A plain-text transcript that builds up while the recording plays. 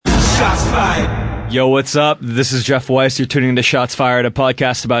Shots fired. Yo, what's up? This is Jeff Weiss. You're tuning into Shots Fired, a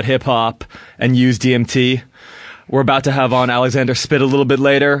podcast about hip-hop and used DMT. We're about to have on Alexander Spit a little bit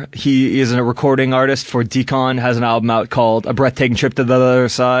later. He is a recording artist for Decon, has an album out called A Breathtaking Trip to the Other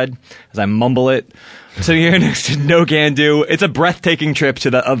Side, as I mumble it. I'm sitting here next to No Can Do. It's a breathtaking trip to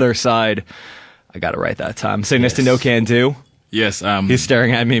the other side. I got it right that time. I'm sitting next to No Can Do. Yes. He's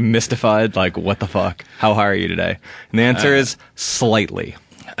staring at me mystified, like, what the fuck? How high are you today? And the answer is slightly.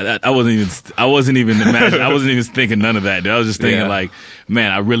 I wasn't even thinking none of that, dude. I was just thinking like,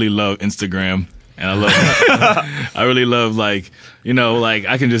 man, I really love Instagram. And I really love, like, you know, like,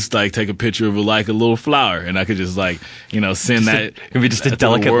 I can just, like, take a picture of, like, a little flower, and I could just, like, you know, send that. It could be just a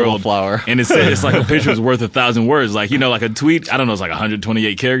delicate little flower. And it's like a picture is worth 1,000 words. Like, you know, like a tweet, I don't know, it's like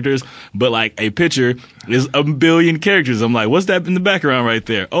 128 characters, but, like, a picture is 1 billion characters. I'm like, what's that in the background right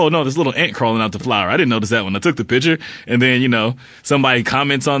there? Oh, no, this little ant crawling out the flower. I didn't notice that when I took the picture. And then, you know, somebody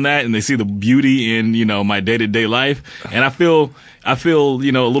comments on that, and they see the beauty in, you know, my day-to-day life. And I feel,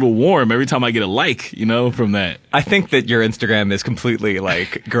 you know, a little warm every time I get a like, you know, from that. I think that your Instagram is completely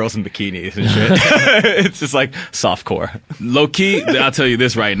like girls in bikinis and shit. It's just like softcore. Low key, I'll tell you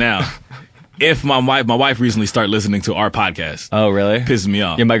this right now. If my wife recently started listening to our podcast. Oh, really? Pisses me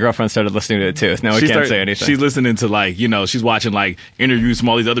off. Yeah, my girlfriend started listening to it too. So now we can't say anything. She's listening to, like, you know, she's watching like interviews from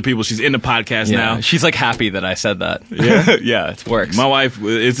all these other people. She's in the podcast now. She's like happy that I said that. Yeah, yeah, it works. My wife,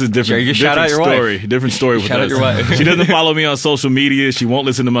 it's a different story. Different story with us. Shout out your wife. She doesn't follow me on social media. She won't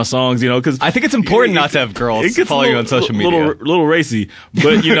listen to my songs, you know, because I think it's important not to have girls follow you on social media. Little racy,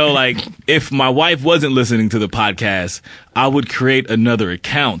 but you know, like, if my wife wasn't listening to the podcast, I would create another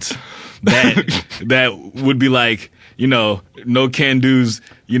account that would be like, you know, No Can Do's,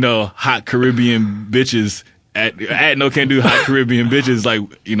 you know, hot Caribbean bitches at No Can Do hot Caribbean bitches, like,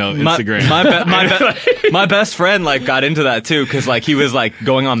 you know, Instagram. My best friend like got into that too, because like he was like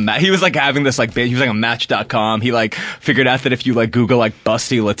going on he was like having this like he was like on Match.com. He like figured out that if you like Google like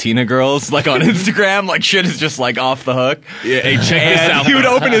busty Latina girls like on Instagram, like shit is just like off the hook. Yeah, hey, check this out. He would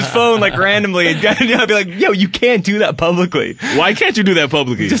open his phone like randomly and I'd be like, yo, you can't do that publicly. Why can't you do that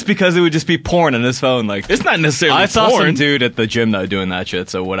publicly? Just because it would just be porn on his phone. Like, it's not necessarily porn. I saw some dude at the gym though doing that shit,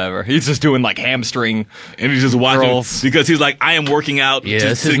 so whatever. He's just doing like hamstring and he's just watching girls. Because he's like, I am working out. Yeah,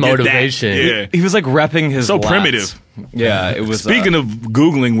 that's his motivation. Yeah. He was like repping his lats. Primitive. Yeah, it was. Speaking of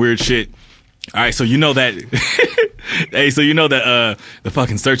Googling weird shit, all right, so you know that. Hey, so you know that the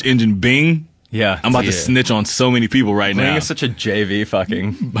fucking search engine Bing. Yeah, I'm about to snitch on so many people right now. Bing is such a JV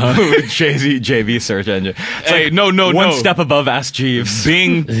fucking JV search engine. It's hey, like no, one step above Ask Jeeves.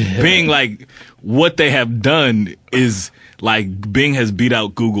 Bing, like, what they have done is like Bing has beat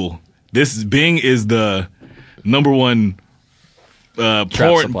out Google. Bing is the number one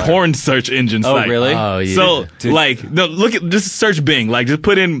porn search engine site. Oh, really? Oh, yeah. So, like, no, just search Bing. Like, just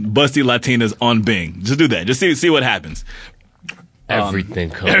put in busty Latinas on Bing. Just do that. Just see what happens. Everything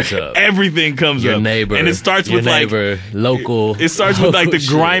comes up. Everything comes your up. Neighbor, and it starts with neighbor, like local. It starts with like the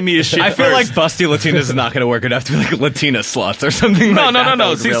grimiest shit. I feel first. like busty Latinas is not going to work. It'd have to be like Latina sluts or something.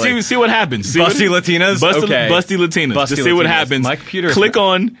 No. See what happens. Busty Latinas. Okay. Busty Latinas. Busty Just see what happens. My computer. Click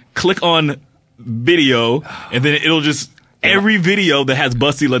on video, and then it'll just every video that has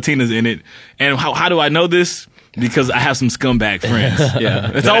busty Latinas in it. And how do I know this? Because I have some scumbag friends.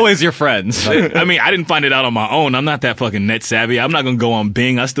 Yeah, it's always your friends. I mean, I didn't find it out on my own. I'm not that fucking net savvy. I'm not gonna go on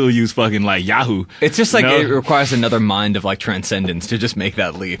Bing. I still use fucking like Yahoo. It's just like it requires another mind of like transcendence to just make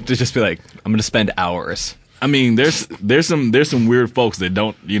that leap. To just be like, I'm gonna spend hours. I mean, there's some weird folks that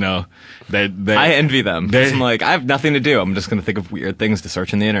don't, you know, that I envy them. I'm like, I have nothing to do. I'm just gonna think of weird things to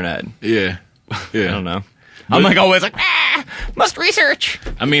search on the internet. Yeah. I don't know. I'm like always like, must research.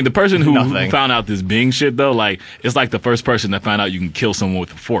 I mean, the person who found out this Bing shit though, like, it's like the first person that found out you can kill someone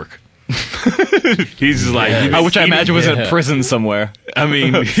with a fork. He's just like, which I imagine was in a prison somewhere. I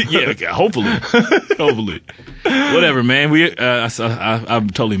mean, yeah, hopefully. Whatever, man.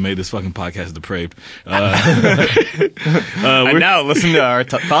 I've totally made this fucking podcast depraved. And now listen to our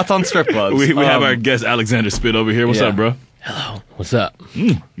thoughts on strip clubs. We have our guest Alexander Spit over here. What's up, bro? Hello. What's up?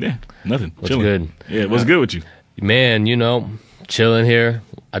 Yeah, nothing. What's Chilling. good? Yeah, what's good with you? Man, you know, chilling here.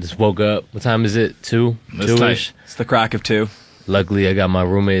 I just woke up. What time is it? 2? That's 2-ish? It's the crack of 2. Luckily, I got my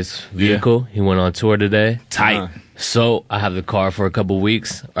roommate's vehicle. He went on tour today. Tight. So I have the car for a couple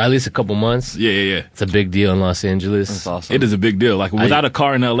weeks, or at least a couple months. Yeah. It's a big deal in Los Angeles. That's awesome. It is a big deal. Like, without a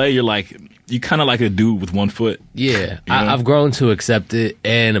car in LA, you kind of like a dude with one foot. Yeah. You know? I've grown to accept it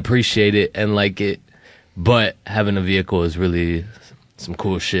and appreciate it and like it. But having a vehicle is really some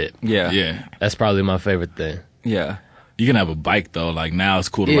cool shit. Yeah. Yeah. That's probably my favorite thing. Yeah. You can have a bike though. Like now, it's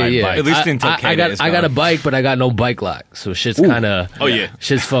cool to Yeah, ride yeah. bikes. At least until I K-Day got is I got a gone. bike, but I got no bike lock, so shit's kind of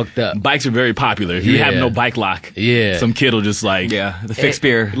shit's fucked up. Bikes are very popular. If you have Yeah. no bike lock, Yeah. some kid will just like Yeah, the fixed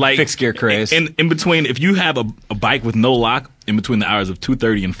gear craze. In between, if you have a bike with no lock, in between the hours of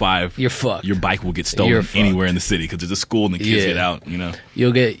 2:30 and 5, You're fucked. Your bike will get You're stolen fucked. anywhere in the city because there's a school and the kids Yeah. get out. You know,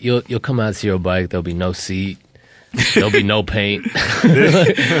 You'll come out to your bike. There'll be no seat. There'll be no paint.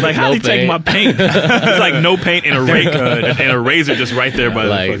 like how No do you take paint. my paint? It's like no paint and a rake and a razor just right there by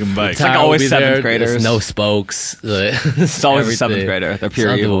Like the fucking bike. the tire like will always be seventh there, graders. there's no spokes. It's always a seventh grader. They're pure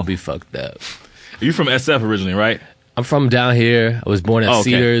Something evil. will be fucked up. You from SF originally, right? I'm from down here. I was born at Oh,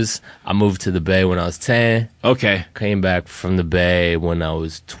 okay. Cedars. I moved to the Bay when I was 10. Okay. Came back from the Bay when I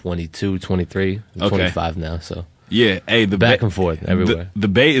was 22, 23. I'm Okay. 25 now, so Yeah. Hey, the back Bay, and forth everywhere. The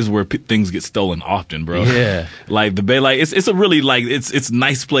Bay is where things get stolen often, bro. Yeah. Like the Bay, like it's a really like it's a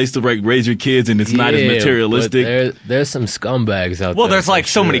nice place to raise your kids, and it's not as Yeah, materialistic. but there's some scumbags out there. Well, there's for like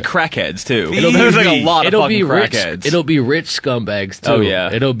so sure. many crackheads too. It'll There's like a be- lot of It'll fucking be rich. crackheads. It'll be rich scumbags too. Oh,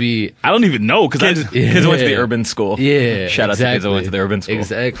 yeah. It'll be I don't even know because I just Kids went to the Yeah. urban school. yeah. Shout out to kids that went exactly. to the urban school.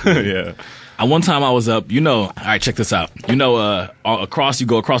 Exactly. Yeah. One time I was up, all right, check this out. You go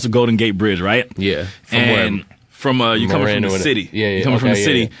across the Golden Gate Bridge, right? Yeah. And from you coming from Miranda the with it. city. Yeah, yeah, You coming from the okay,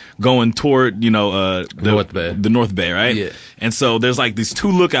 city, yeah. going toward, the North Bay. The North Bay, right? Yeah. And so there's like these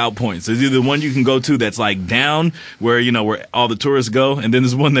two lookout points. There's either one you can go to that's like down where, where all the tourists go, and then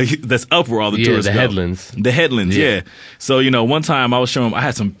there's one that's up where all the Yeah, tourists the go. headlands. The headlands, Yeah. yeah. So, one time I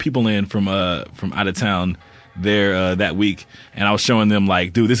had some people in from out of town there that week, and I was showing them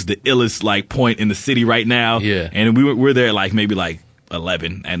like, dude, this is the illest like point in the city right now. Yeah. And we're there like maybe like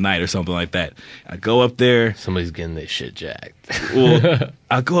 11 at night or something like that. I go up there. Somebody's getting their shit jacked. Well,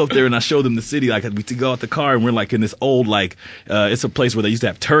 I go up there and I show them the city. Like we go out the car and we're like in this old it's a place where they used to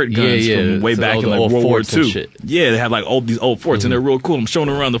have turret guns Yeah, yeah. from way So back all in the like old World War forts and II. shit. Yeah, they have like these old forts and they're real cool. I'm showing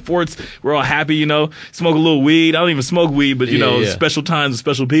them around the forts. We're all happy, smoke a little weed. I don't even smoke weed, but Yeah. special times with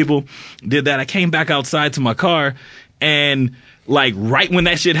special people. Did that. I came back outside to my car and like right when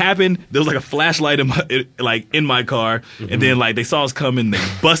that shit happened, there was like a flashlight in my car, and then like they saw us coming, they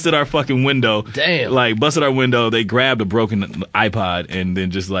busted our fucking window. Damn. Like busted our window. They grabbed a broken iPod and then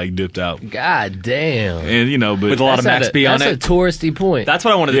just like dipped out. God damn. And but With a lot of Max B on That's it. a touristy point. That's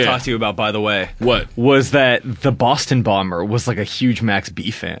what I wanted to Yeah. talk to you about, by the way. What? Was that the Boston bomber was like a huge Max B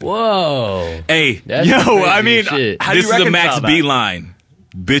fan. Whoa. Hey, That's Yo, crazy I mean, shit. how do this you is a reconcile Max that? B line.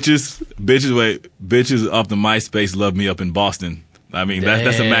 Bitches off the MySpace love me up in Boston. I mean,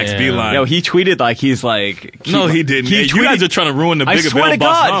 that's a Max B Damn. line. Yo, he tweeted like he's like. No, he didn't. He Hey, you guys are trying to ruin the I big swear event to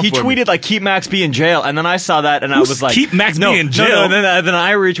of Boston God, Hall he for me. tweeted like keep Max B in jail, and then I saw that and I Who's was like, keep Max B no, in jail? No, then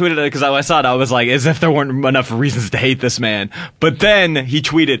I retweeted it because I saw it. I was like, as if there weren't enough reasons to hate this man. But then he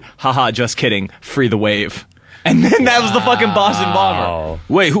tweeted, haha, just kidding, free the wave. And then that was the fucking Boston bomber. Wow.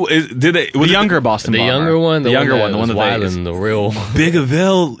 Wait, who is? Did they? The younger Boston The bomber. younger one? The younger one. The one was that they. wildin', the real. Big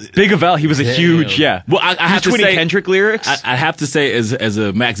Avell. Big Avell, he was a Damn. huge, yeah. Well, I He have was to tweeting say, Kendrick lyrics. I have to say, as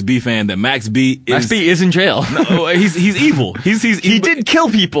a Max B fan, that Max B is Max B is in jail. he's evil. He did kill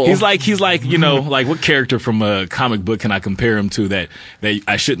people. He's like like what character from a comic book can I compare him to that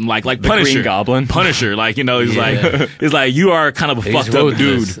I shouldn't like Punisher. Green Goblin. Punisher, he's Yeah. like you are kind of a He's fucked up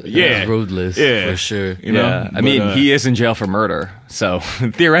ruthless. dude. Yeah, He's ruthless, Yeah, for sure. You know, Yeah, I But, mean, he is in jail for murder, so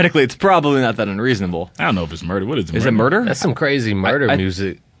theoretically, it's probably not that unreasonable. I don't know if it's murder. What is it? Is it murder? That's some crazy murder I-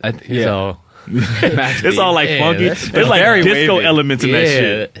 music. yeah. So, Max It's B. all like Yeah, funky. that's There's like very disco wavy. elements in that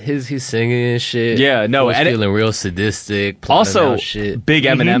shit. he's singing and shit. Yeah, no, He's and it- feeling real sadistic. plotting also out shit. big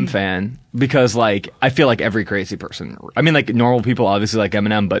Eminem fan because like I feel like every crazy person. I mean, like normal people obviously like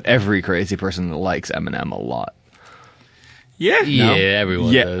Eminem, but every crazy person likes Eminem a lot. Yeah, Yeah,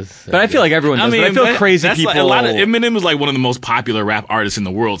 everyone yeah, does. but I feel like everyone does. But I feel crazy that's people. Like a lot of Eminem is like one of the most popular rap artists in the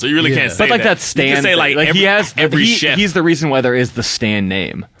world, so you really Yeah. can't say. but like that You Stan, can say like, thing. every, he has every chef. He's the reason why there is the Stan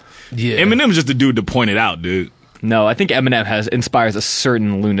name. Yeah. Eminem's just the dude to point it out, dude. No, I think Eminem inspires a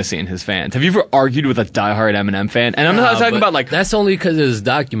certain lunacy in his fans. Have you ever argued with a diehard Eminem fan? And I'm not talking but about like that's only because it was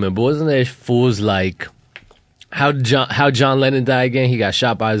documented. But wasn't there fools like how John Lennon died again? He got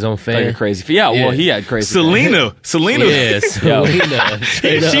shot by his own fan. like a crazy. Yeah, well, Yeah. he had crazy. Selena, Yeah, Selena.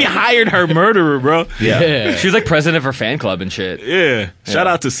 Straight up. she hired her murderer, bro. Yeah. She was like president of her fan club and shit. Yeah. Shout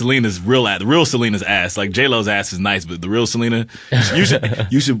out to Selena's the real Selena's ass. Like J-Lo's ass is nice, but the real Selena,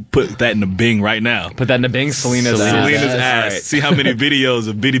 you should put that in the Bing right now. Put that in the Bing, Selena's ass. Selena's That's ass. right. See how many videos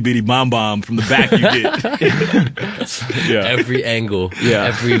of Bitty Bitty Bomb Bomb from the back you get. Yeah. Every angle. Yeah.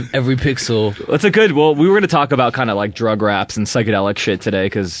 Every pixel. That's a good. Well, we were going to talk about kind of like drug raps and psychedelic shit today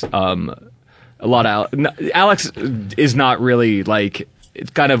because a lot of Alex is not really like it's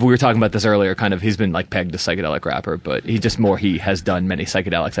kind of, we were talking about this earlier, kind of he's been like pegged as psychedelic rapper, but he has done many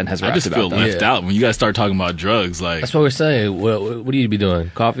psychedelics and has I rapped just feel about them. left out when you guys start talking about drugs. Like, That's what we're saying. What do you be doing?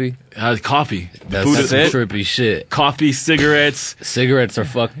 Coffee? coffee. That's Food some is trippy shit. coffee, cigarettes. Cigarettes are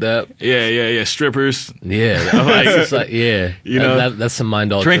fucked up. Yeah. Strippers. Yeah, Like, it's like, yeah. you know, that's some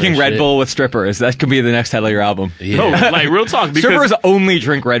mind altering. Drinking Red shit. Bull with strippers. That could be the next title of your album. Yeah. No, like real talk. Because Strippers only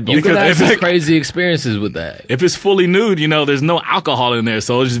drink Red Bull. You could have if some it- crazy experiences with that. if it's fully nude, there's no alcohol in there,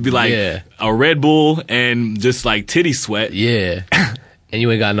 so it'll just be like Yeah. a Red Bull and just like titty sweat. Yeah. And you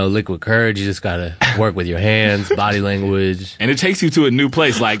ain't got no liquid courage. You just gotta work with your hands, body language. And it takes you to a new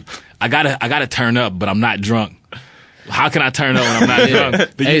place. Like I gotta turn up, but I'm not drunk. How can I turn up when I'm not Yeah.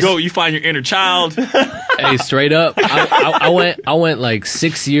 drunk? Then Hey, you find your inner child. Hey, straight up, I went like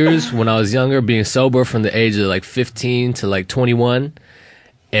 6 years when I was younger, being sober from the age of like 15 to like 21,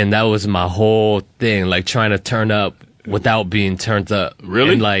 and that was my whole thing, like trying to turn up without being turned up.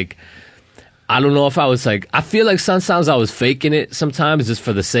 Really? And like, I don't know if I was like, I feel like sometimes I was faking it sometimes just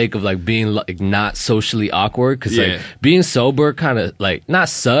for the sake of like being like not socially awkward, because Yeah. like being sober kind of like not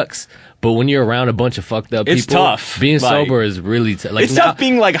sucks. But when you're around a bunch of fucked up It's people, tough. being Like, sober is really like It's now- tough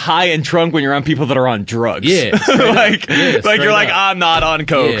being like high and drunk when you're on people that are on drugs. Yeah, straight up. like Yeah, like straight you're like, up. I'm not on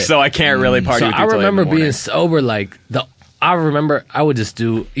coke, Yeah. so I can't really party So with I you till remember 8 in the morning. being sober. Like I remember I would just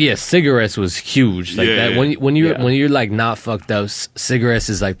do cigarettes was huge. Like Yeah, that yeah. when you're like not fucked up, cigarettes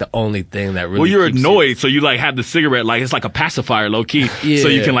is like the only thing that really. Well, you're keeps annoyed, so you like have the cigarette, like it's like a pacifier, low key, so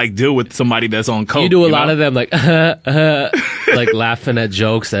you Yeah. can like deal with somebody that's on coke. You do a lot know? of them like like laughing at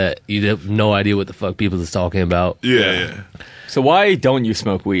jokes that you have no idea what the fuck people is talking about. Yeah. So why don't you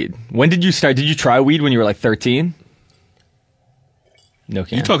smoke weed? When did you start? Did you try weed when you were like 13? No,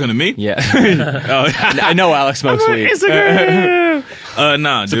 You talking to me? Yeah. Oh, I know Alex smokes weed.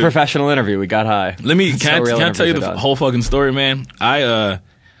 nah, It's a dude. professional interview. We got high. Can I real tell you interviews the are done. whole fucking story, man? I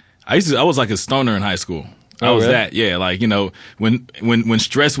was like a stoner in high school. I Oh, was really? that, yeah. Like when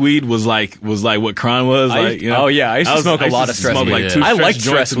stress weed was like what crime was. I Like, used- oh, yeah, I used to smoke a lot of stress smoke weed. like Yeah. 2 I stress liked joints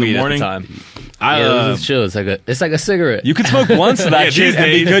stress in the weed at the morning. time. I It's chill. It's like a cigarette. You could smoke blunts of that Yeah, shit these and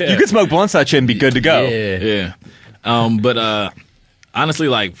be days. good. You could smoke blunts of that shit and be good to go. Yeah. yeah. But honestly,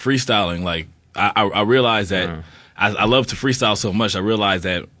 like freestyling, like I realized that I love to freestyle so much. I realized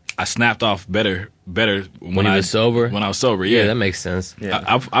that I snapped off better when you I was sober? When I was sober, Yeah, yeah. that makes sense. Dude, I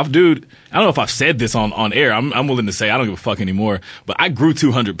don't know if I've said this on air. I'm willing to say I don't give a fuck anymore. But I grew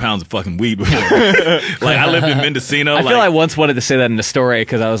 200 pounds of fucking weed before. Like I lived in Mendocino. I feel I once wanted to say that in a story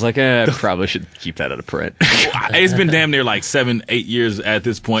because I was like, I probably should keep that out of print. it's been damn near like 7-8 years at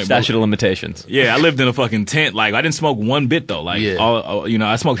this point. but- Statute of limitations. yeah, I lived in a fucking tent. Like I didn't smoke one bit though. Like Yeah.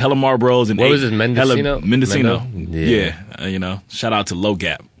 I smoked hella Marlboros and Where ate was it, Mendocino? hella- Mendocino. Mendo? Yeah. Shout out to Low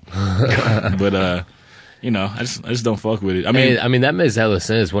Gap. But I just don't fuck with it. I mean, I mean that makes hella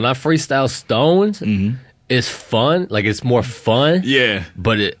sense. When I freestyle stones, it's fun. Like it's more fun. yeah.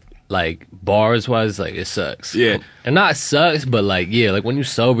 But it like bars wise, like it sucks. Yeah. And not sucks, but like like when you're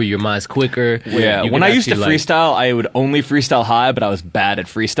sober, your mind's quicker. Yeah, You when can I used to actually, like- freestyle, I would only freestyle high, but I was bad at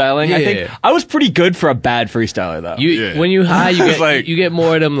freestyling. I think Yeah. I was pretty good for a bad freestyler, though. Yeah. when you high, you It's get like- you get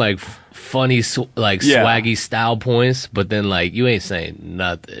more of them like funny, Yeah. swaggy style points. But then like you ain't saying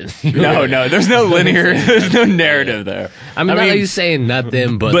nothing. no, there's no linear, there's no narrative there. I mean, not like you saying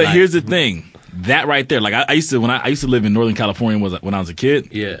nothing, but like, here's the thing. That right there, like I used to live in Northern California when I was a kid.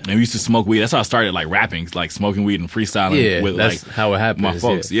 Yeah. and we used to smoke weed. That's how I started like rapping, like smoking weed and freestyling. Yeah, with that's like how it happens, My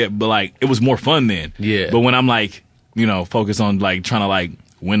folks, yeah. But like it was more fun then. Yeah. But when I'm like focused on like trying to like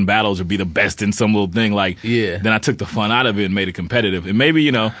win battles or be the best in some little thing, like Yeah. then I took the fun out of it and made it competitive. And maybe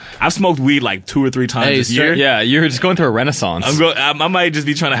I've smoked weed like 2 or 3 times Hey, this year. Yeah, you're just going through a renaissance. I might just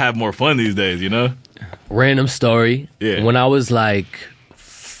be trying to have more fun these days. random story. Yeah. When I was like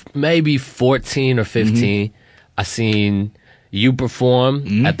maybe 14 or 15, I seen you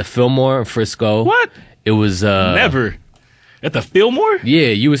perform at the Fillmore in Frisco. What? It was Never at the Fillmore. Yeah,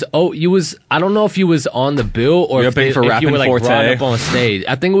 you was I don't know if you was on the bill or You if, opening for if you Rappin' were like Forte? brought up on stage.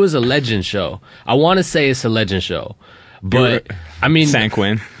 I think it was a legend show. I want to say it's a legend show. But I mean,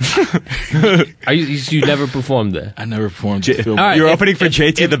 Sanquin. you never performed there? I never performed at the Fillmore. All right, You're if- opening for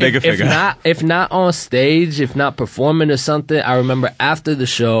JT the Bigger if Figure. If not on stage, if not performing or something, I remember after the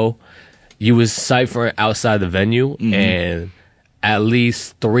show, you was ciphering outside the venue, and at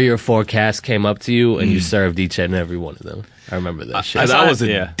least 3 or 4 cats came up to you, and you served each and every one of them. I remember that shit. I was a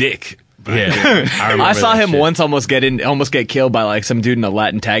Yeah. dick. Yeah, I remember I saw that him shit. once almost get killed by like some dude in a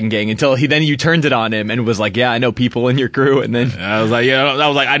Latin tagging gang until you turned it on him and was like, yeah, I know people in your crew, and then I was like,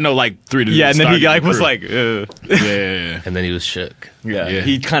 I know like 3 to yeah, and then he start like the was crew. like, yeah. And then he was shook. yeah, Yeah.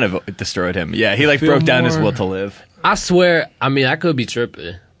 he kind of destroyed him. Yeah, he like broke down his will to live. I swear, I mean, I could be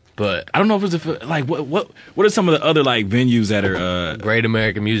tripping, but I don't know if it's like what are some of the other like venues that are Great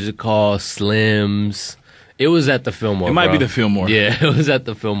American Music Hall, Slim's. It was at the Fillmore. It might bro. be the Fillmore. Yeah, it was at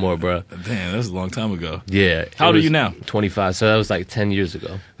the Fillmore, bro. Damn, that's a long time ago. Yeah. How old are you now? 25. So that was like 10 years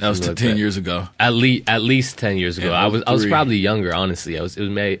ago. That was Something 10 like years ago. At least 10 years ago. Yeah, I was 03. probably younger, honestly.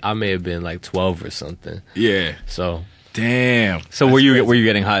 I may have been like 12 or something. Yeah. So Damn. So were you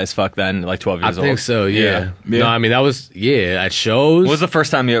getting high as fuck then, like 12 I years old? think so. Yeah. Yeah. No, I mean that was at shows. What was the first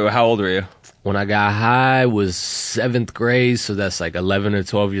time how old were you? When I got high was 7th grade, so that's like 11 or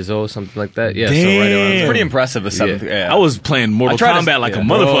 12 years old, something like that. Yeah, so right around Damn. It's there. pretty impressive with seventh. Yeah. I was playing Mortal I tried to- Kombat like a yeah.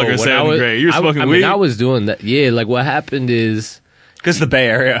 motherfucker in Bro, when I 7th was- grade. You were smoking I weed? mean, I was doing that. Yeah, like what happened is, because the Bay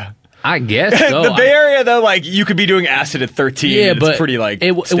Area. I guess so. The Bay Area though, like you could be doing acid at 13. Yeah, it's but pretty like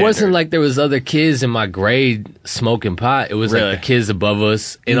it wasn't standard. like there was other kids in my grade smoking pot. It was Really? like the kids above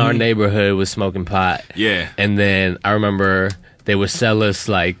us in our neighborhood was smoking pot. Yeah. And then I remember they would sell us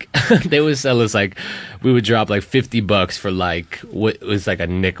like we would drop like $50 for like what was like a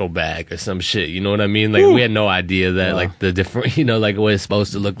nickel bag or some shit. You know what I mean? Like we had no idea that like the different, like what it's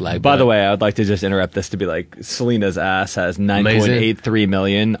supposed to look like. By but- the way, I would like to just interrupt this to be like Selena's ass has 9.83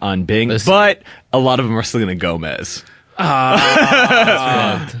 million on Bing, Listen. but a lot of them are Selena Gomez.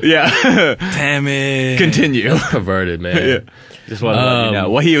 fucked. Yeah, Damn it. continue. Perverted, man. Just want to let you know.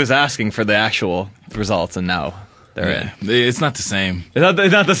 Well, he was asking for the actual results, and now they're in. Yeah. It's not the same.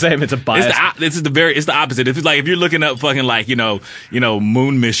 It's not the same. It's a bias. It's the opposite. If it's like if you're looking up fucking like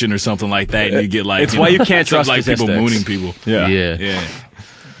moon mission or something like that, and you get like It's why you can't stuff trust like people statistics. mooning people. yeah. Yeah.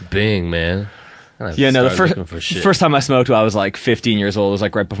 Bing, man. I have to Yeah, no. The start looking for shit. first time I smoked, I was like 15 years old. It was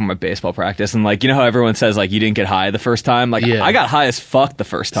like right before my baseball practice, and like you know how everyone says like you didn't get high the first time. Like Yeah. I got high as fuck the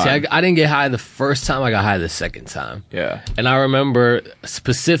first time. See, I didn't get high the first time. I got high the second time. yeah. And I remember a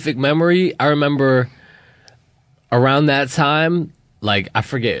specific memory. I remember around that time, like I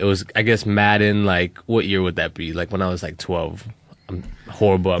forget, it was I guess Madden. Like what year would that be? Like when I was like 12. I'm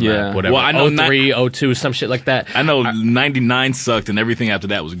horrible at Yeah. math, whatever. Well, I know 03, 02, some shit like that. I know 99 sucked and everything after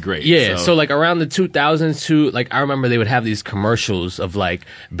that was great. Yeah, so like around the 2000s too, like I remember they would have these commercials of like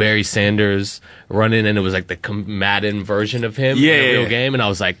Barry Sanders running, and it was like the Madden version of him in Yeah. a real game, and I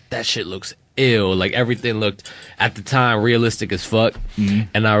was like, that shit looks ill. Like everything looked at the time realistic as fuck. Mm-hmm.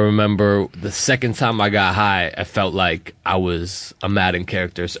 And I remember the second time I got high, I felt like I was a Madden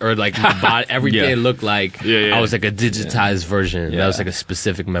character, or like my body, everything Yeah. looked like Yeah. I was like a digitized version. Yeah. That was like a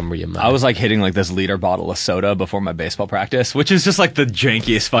specific memory of mine. I was like hitting like this liter bottle of soda before my baseball practice, which is just like the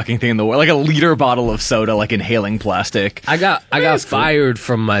jankiest fucking thing in the world. Like a liter bottle of soda, like inhaling plastic. I got fired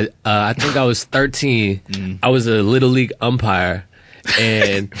from my. I think I was 13. I was a little league umpire,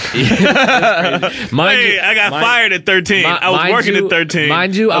 and I got fired at 13. I was working at 13.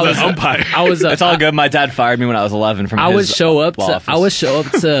 Mind you, I was an umpire. I was. It's all good. My dad fired me when I was 11 from I his would show up law to. office. I would show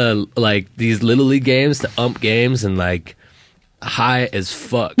up to like these little league games, to ump games, and like high as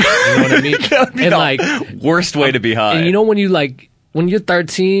fuck. You know what I mean? And like, worst way to be high. and you know when you like. When you're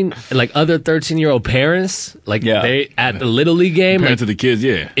 13, like other 13-year-old parents, like Yeah. they at the little league game, Compared like to the kids,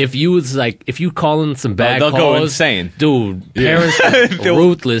 yeah. if you calling some bad they'll calls, go insane. dude. Parents were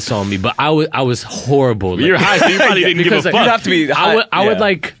ruthless on me, but I was horrible. You're high, so you probably didn't give a because fuck. You'd have to be high. I would yeah.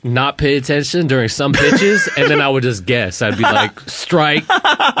 like not pay attention during some pitches, and then I would just guess. I'd be like strike,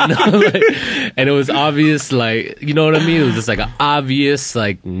 and it was obvious. Like you know what I mean? It was just like an obvious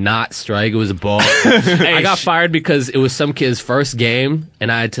like not strike. It was a ball. I got fired because it was some kid's first game,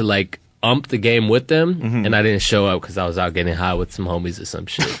 and I had to like ump the game with them, and I didn't show up because I was out getting high with some homies or some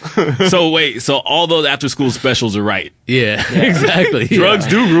shit. So wait, so all those after school specials are right. Yeah, exactly. Drugs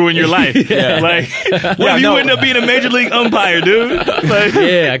do ruin your life. Like, what if you end up being a major league umpire, dude? Like,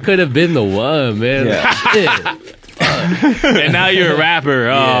 Yeah, I could have been the one, man. Yeah. Shit. and now you're a rapper.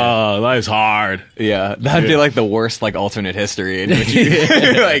 Oh, life's hard. Yeah, that'd be like the worst like alternate history in which you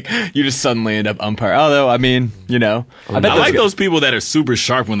like you just suddenly end up umpire. Although I mean, you know, I bet I like those people that are super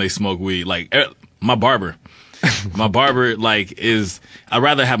sharp when they smoke weed. Like my barber. My barber, like, I'd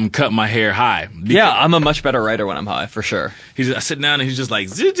rather have him cut my hair high. Yeah, I'm a much better writer when I'm high, for sure. I sit down and he's just like,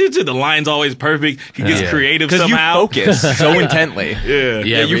 the line's always perfect. He gets Yeah. creative Because you somehow. focus so intently. Yeah.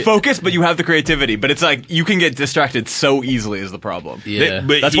 Yeah, you focus, but you have the creativity. But it's like you can get distracted so easily is the problem. Yeah.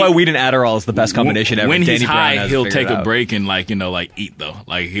 But That's why weed and Adderall is the best combination ever. When he's Danny Brown high, has he'll figured take it a out. break and like eat though.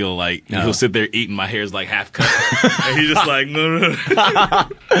 Like he'll sit there eating. My hair's like half cut, and he's just like, no.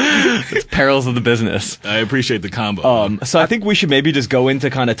 Perils of the business. I appreciate the combo. So I think we should maybe just go into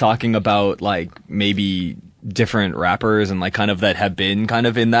kind of talking about like maybe different rappers and like kind of that have been kind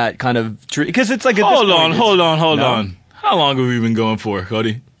of in that kind of because it's like at this hold point, on. it's- Hold No? on. How long have we been going for,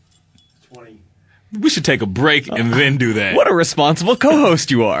 Cody? 20. We should take a break and then do that. What a responsible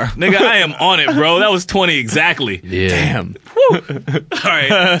co-host you are. Nigga, I am on it, bro. That was 20 exactly. Yeah. Damn. All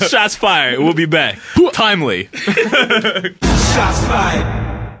right, shots fired. We'll be back. Timely. Shots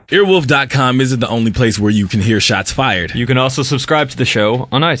fired. Earwolf.com isn't the only place where you can hear shots fired. You can also subscribe to the show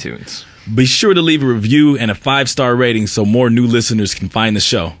on iTunes. Be sure to leave a review and a 5-star rating so more new listeners can find the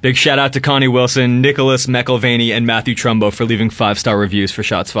show. Big shout out to Connie Wilson, Nicholas McElvaney, and Matthew Trumbo for leaving 5-star reviews for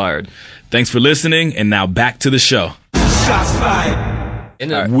Shots Fired. Thanks for listening, and now back to the show. Shots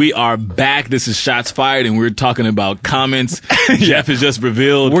fired. We are back. This is Shots Fired, and we're talking about comments. Jeff has just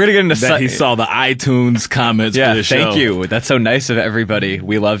revealed We're gonna get into that he saw the iTunes comments for the show. Thank you. That's so nice of everybody.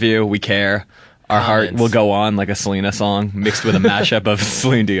 We love you. We care. Our heart Comments. will go on like a Selena song mixed with a mashup of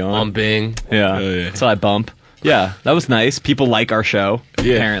Celine Dion. On Bing. Yeah. yeah. So I bump. Yeah, that was nice. People like our show,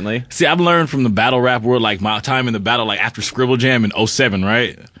 apparently. See, I've learned from the battle rap world, like my time in the battle, like after Scribble Jam in 07,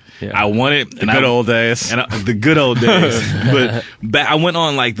 right? Yeah. I won it. The good old days. And the good old days. But I went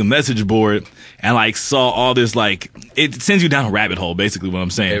on like the message board and like saw all this, like, it sends you down a rabbit hole, basically what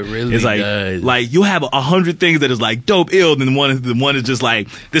I'm saying. It really it's like, does. Like you'll have 100 things that is like dope ill, and the one is just like,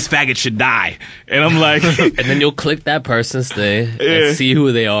 this faggot should die. And I'm like, And then you'll click that person's thing Yeah. and see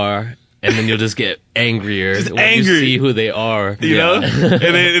who they are. And then you'll just get angrier when angry. you see who they are. you know? And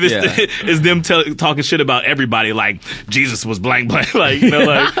then it's, Yeah. it's them talking shit about everybody, like Jesus was blank blank, like, you know,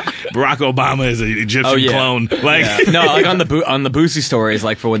 like Barack Obama is an Egyptian clone. Like, Yeah. No, like on the Boosie stories,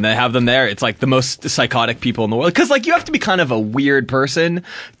 like for when they have them there, it's like the most psychotic people in the world. Because like you have to be kind of a weird person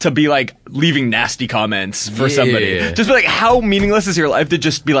to be like leaving nasty comments for somebody. Just be like, how meaningless is your life to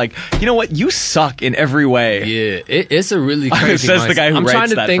just be like, you know what, you suck in every way. Yeah, it's a really crazy Says the mindset. guy who I'm writes trying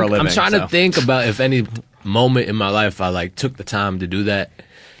to that think, for a living, I'm trying so. to think about if any moment in my life I like took the time to do that.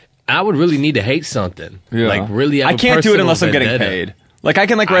 I would really need to hate something. Yeah. Like really have I a can't do it personal unless I'm getting vendetta. paid. Like I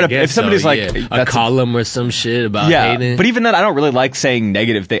can like write I up guess if somebody's so, like yeah. a that's column or some shit about yeah, hating. but even then, I don't really like saying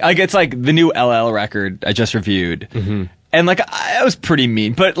negative things. Like it's like the new LL record I just reviewed, and like I was pretty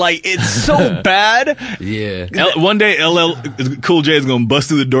mean, but like it's so bad. yeah. one day LL Cool J is gonna bust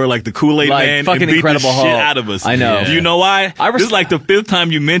through the door like the Kool-Aid Like man fucking and beat Incredible the shit Hulk. out of us. I know. Do you know why? This is like the 5th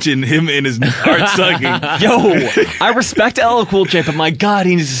time you mentioned him and his heart sucking. Yo, I respect LL Cool J, but my God,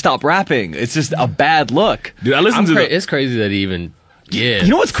 he needs to stop rapping. It's just a bad look. Dude, I listened to the, It's crazy that he even. Yeah. You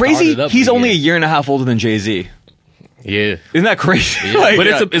know what's crazy? started up He's only a again. year and a half older than Jay-Z. Yeah. Isn't that crazy? Like,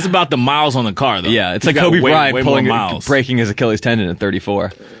 but it's about the miles on the car though. yeah, it's He like got Kobe way Bryant more miles. breaking his Achilles tendon at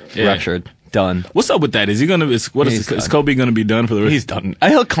 34, Yeah. ruptured, done. What's up with that? Is he gonna? Is He's Kobe gonna be done for the rest? He's done.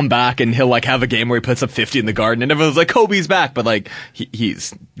 He'll come back and he'll like have a game where he puts up 50 in the Garden, and everyone's like, Kobe's back, but like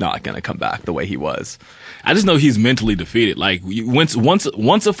he's not gonna come back the way he was. I just know he's mentally defeated. Like once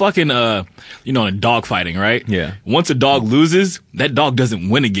a fucking in dog fighting, right? Yeah. Once a dog loses, that dog doesn't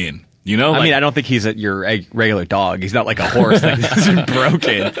win again. You know? I mean, I don't think he's your regular dog. He's not like a horse that's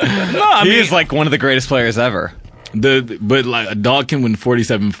broken. No, I He mean, is like one of the greatest players ever. but like a dog can win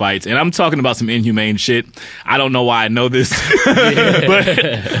 47 fights, and I'm talking about some inhumane shit. I don't know why I know this,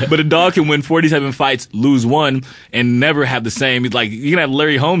 but a dog can win 47 fights, lose one, and never have the same. It's like you can have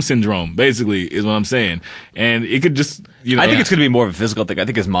Larry Holmes syndrome, basically, is what I'm saying, and it could just I think it's going to be more of a physical thing. I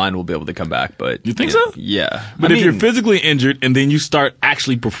think his mind will be able to come back, but You think so? Yeah. But I if you're mean, physically injured and then you start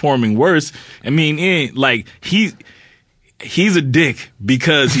actually performing worse, I mean, like he's a dick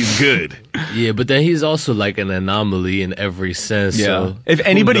because he's good. Yeah, but then he's also like an anomaly in every sense. yeah. So If who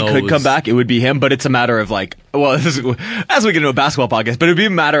anybody could knows? come back, it would be him. But it's a matter of like, well, this is, as we get into a basketball podcast, but it'd be a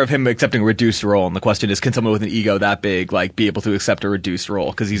matter of him accepting a reduced role. And the question is, can someone with an ego that big like be able to accept a reduced role?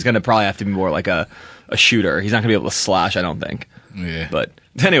 Because he's going to probably have to be more like a shooter. He's not going to be able to slash, I don't think. Yeah. But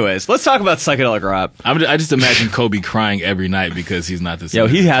anyways, let's talk about psychedelic rap. I just imagine Kobe crying every night because he's not the same. Yo,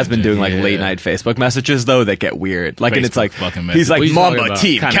 he has been doing like Yeah. late night Facebook messages though that get weird. Like, and it's Facebook like fucking he's messages. like What are you talking Mamba about?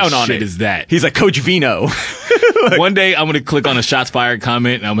 team, What kind count of on shit it. is that? He's like Coach Vino. One day I'm gonna click on a shots fired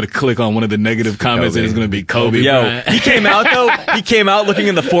comment and I'm gonna click on one of the negative comments and it's gonna be Kobe. Yo, he came out though. He came out looking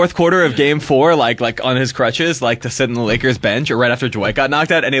in the fourth quarter of Game 4, like on his crutches, like to sit in the Lakers bench, or right after Dwight got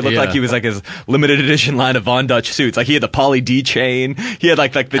knocked out, and he looked Yeah. like he was like his limited edition line of Von Dutch suits. Like he had the Pauly D chain. He had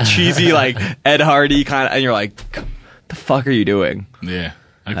like the cheesy like Ed Hardy kind of, and you're like, the fuck are you doing? Yeah.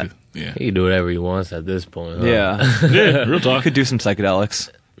 I could, yeah. He can do whatever he wants at this point. Huh? Yeah, Yeah, real talk. could do some psychedelics.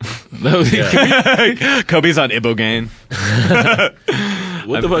 No, Kobe's on Ibogaine.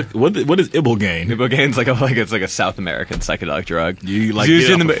 what the fuck? What is Ibogaine? Ibogaine's it's like a South American psychedelic drug. You like It's used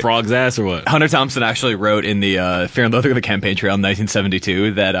get in off the- a frog's ass or what? Hunter Thompson actually wrote in the Fear and Loathing of the Campaign Trail in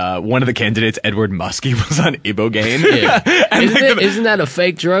 1972 that one of the candidates, Edward Muskie, was on Ibogaine. Yeah. And Isn't that a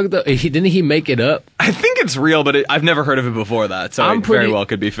fake drug though? Didn't he make it up? I think it's real, but I've never heard of it before that, so I'm it very pretty- well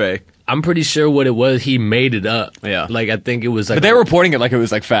could be fake. I'm pretty sure what it was, he made it up. Yeah. Like, I think it was like... But they were reporting it like it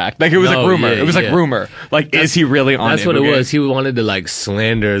was like fact. Like it was No, like rumor. yeah, It was like yeah. rumor. Like, is he really on That's what it Ibogaine? was. He wanted to like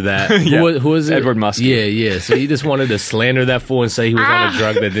slander that. Yeah. Who was it? Edward Muskie. Yeah. So he just wanted to slander that fool and say he was on a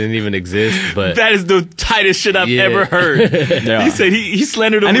drug that didn't even exist. But That is the tightest shit I've Yeah. ever heard. Yeah. He said he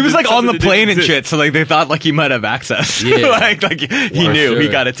slandered him. And he with was like on the something that plane didn't and exist. shit, so like they thought like he might have access. Yeah. like he For knew. He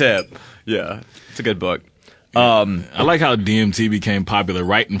sure. got a tip. Yeah. It's a good book. I like how DMT became popular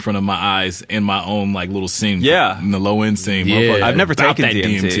right in front of my eyes in my own like little scene. Yeah. in the low end scene. Yeah. Motherfucker, I've never about taken that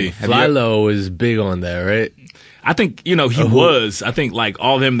DMT. Have you- Philo is big on that, right? I think he was. I think like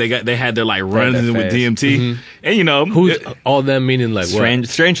all of them they had their like runs their in with phase. DMT, and Who's all them meaning like what?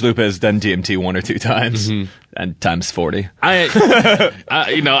 Strange Loop has done DMT 1 or 2 times. And times 40.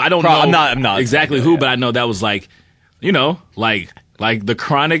 I don't know. I'm not exactly saying who, that, but I know that was like like the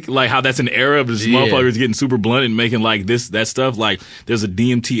Chronic, like how that's an era of just Yeah. motherfuckers getting super blunt and making like that stuff. Like there's a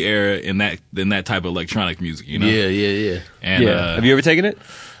DMT era in that type of electronic music, you know? Yeah. And Yeah. Have you ever taken it?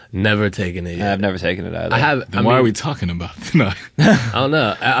 Never taken it yet. I've never taken it either. I have. then why are we talking about? No. I don't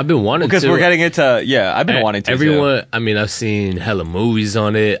know. I've been wanting Because to. we're getting into, yeah, I've been wanting to. Everyone, I mean, I've seen hella movies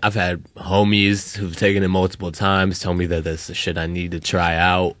on it. I've had homies who've taken it multiple times tell me that that's the shit I need to try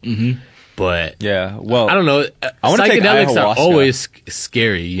out. Mm-hmm. But Yeah, well, I don't know. I wanna take Psychedelics are ayahuasca. always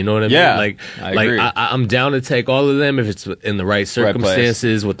scary. You know what I mean? Yeah, Like, I agree. I'm down to take all of them if it's in the right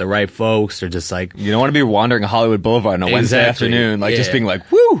circumstances with the right folks, or just like You don't want to be wandering Hollywood Boulevard on a Wednesday Exactly. afternoon, like just Yeah. being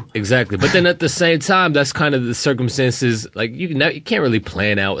like, woo! exactly. But then at the same time, that's kind of the circumstances. Like you can't really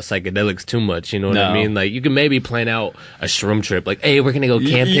plan out psychedelics too much. You know what I No. mean? Like you can maybe plan out a shroom trip. Like, hey, we're gonna go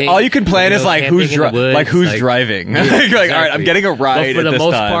camping. All you can plan We're is gonna go like who's camping in the woods. who's Like, driving. yeah, You're like, all right, I'm exactly. getting a ride. But for at the this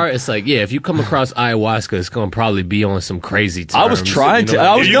most time. part, it's like, yeah, if you come across ayahuasca, it's gonna probably be on some crazy terms. I was trying you know to- what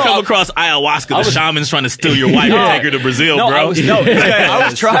I I was- If mean? you no, come I- across ayahuasca, the shaman's trying to steal your wife No. and take her to Brazil, No, bro. I was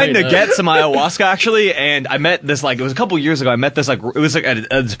trying to Straight up. get some ayahuasca actually, and I met this like it was a couple years ago. I met this like it was like at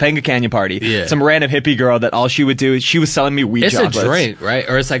a Topanga Canyon party. Yeah. Some random hippie girl that all she would do is she was selling me weed It's chocolates. a drink, right?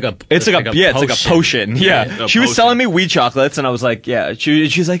 Or it's like a It's like a potion. Yeah. A She was potion. selling me weed chocolates, and I was like, yeah.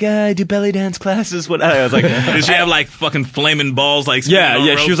 She's like, yeah, I do belly dance classes. What? I was like, Did she have like fucking flaming balls? Like yeah, spinning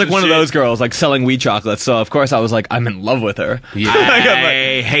on yeah. She was like ropes one of and those girls, like selling weed chocolates. So of course I was like, I'm in love with her. Yeah. Like, I'm like,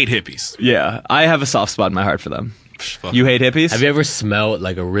 I hate hippies. yeah, I have a soft spot in my heart for them. Fuck. You hate hippies? Have you ever smelled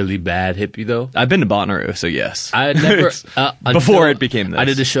like a really bad hippie though? I've been to Bonnaroo, so yes. I had never Before until it became this. I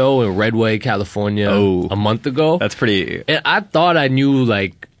did a show in Redway, California, Oh. a month ago. That's pretty. And I thought I knew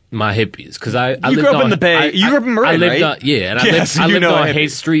like my hippies because I You lived grew up on in the Bay. You grew up in Marin, I lived right? on, yeah, and I Yeah, lived, so I you lived know a on hippie.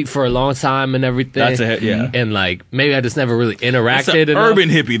 Haight Street for a long time and everything. That's a hit, yeah. And like maybe I just never really interacted. It's an enough. urban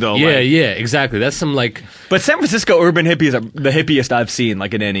hippie though. Yeah, like, yeah, exactly. That's some like. But San Francisco urban hippies are the hippiest I've seen,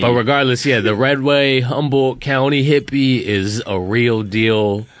 like in any. But regardless, yeah, the Redway Humboldt County hippie is a real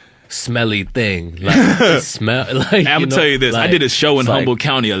deal. Smelly thing, like it smell. Like I'm gonna tell you this. I did a show in it's like- Humboldt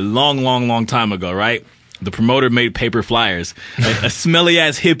County a long time ago, right? The promoter made paper flyers. A smelly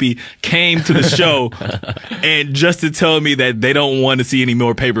ass hippie came to the show and just to tell me that they don't want to see any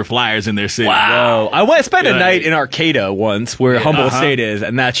more paper flyers in their city. Wow. I spent a Like- night in Arcata once where Humboldt State is,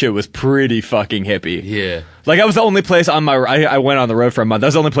 and that shit was pretty fucking hippie. Yeah. Like, I was the only place on I went on the road for a month. That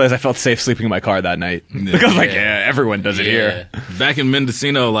was the only place I felt safe sleeping in my car that night. Because, I was like, yeah, everyone does it here. Back in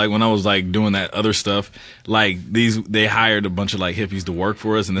Mendocino, like when I was like doing that other stuff, like they hired a bunch of like hippies to work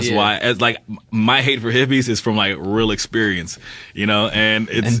for us, and that's Yeah. why, as like my hate for hippies is from like real experience, you know, and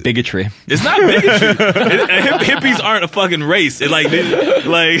it's And bigotry. it's not bigotry. Hippies aren't a fucking race. It like It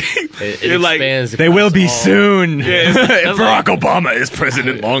it like expands They will be across all- soon. Yeah, If Barack Obama is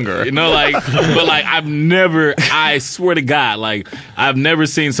president longer. you know, like, but like, I swear to God, like, I've never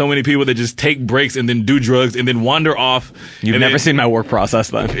seen so many people that just take breaks and then do drugs and then wander off. You've and never then- seen my work process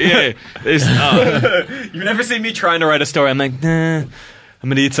then. Yeah, it's, You've never seen me trying to write a story. I'm like, nah, I'm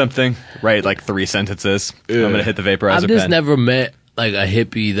gonna eat something. Write like 3 sentences. I'm gonna hit the vaporizer I've just pen. never met like a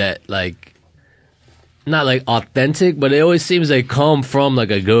hippie that like not like authentic, but it always seems they come from like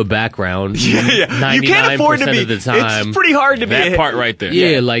a good background. yeah. You can't afford to 99% be. of the time. It's pretty hard to be. that a part right there.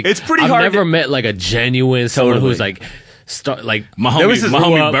 yeah, like It's pretty I've hard never to- met like a genuine someone Totally. who's like start like My There was homie, this- my grew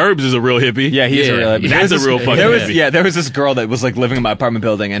homie up- Burbs is a real hippie. Yeah, he's a Yeah, real. that's there was a this- real fucking There was hippie. there was this girl that was like living in my apartment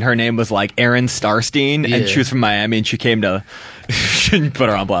building, and her name was like Erin Starstein, Yeah. and she was from Miami, and she came to shouldn't put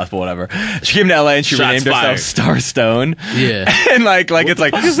her on blast, but whatever. She came to LA and she Shots renamed herself fired. Star Stone. Yeah. And it's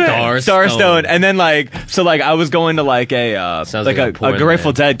like Star Stone. And then I was going to a Sounds like like a a porn Grateful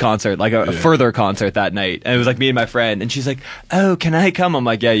band. Dead concert, like a further concert that night. And it was like me and my friend, and she's like, "Oh, can I come?" I'm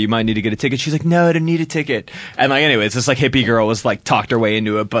like, "Yeah, you might need to get a ticket." She's like, "No, I don't need a ticket." And anyways, this hippie girl was talked her way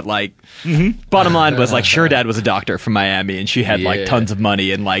into it, but bottom line was Sure Dad was a doctor from Miami, and she had Yeah. tons of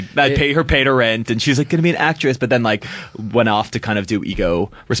money, and that paid her rent, and she's gonna be an actress, but then went off to kind of do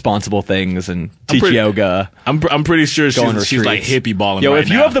ego responsible things and teach yoga. I'm pretty sure Go on she's like retreats. hippie balling. Yo, right if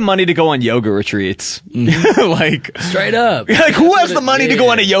you now. have the money to go on yoga retreats, Straight up. who has the money to go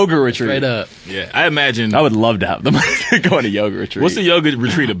on a yoga retreat? Straight up. yeah, I imagine. I would love to have the money to go on a yoga retreat. What's the yoga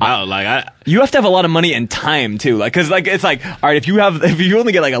retreat about? You have to have a lot of money and time too, because it's all right if you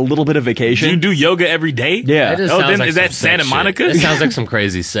only get a little bit of vacation. do you do yoga every day? Yeah. That just Oh, sounds then like is that some Santa sex Monica? Shit. It sounds like some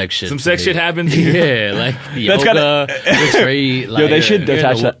crazy sex shit. Some to sex me. shit happens. Yeah, like That's yoga, gotta- retreat. Yo, they should you're in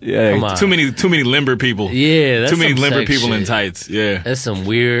attach the- that- yeah. Come on. Too many limber people. Yeah, that's Too many some limber sex people in shit. tights. Yeah. That's some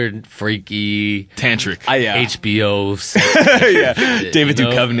weird, freaky Tantric. HBO sex yeah, shit, David you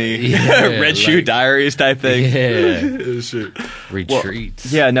know? Duchovny, Yeah, Red Shoe like- Diaries type thing. Yeah, Shit.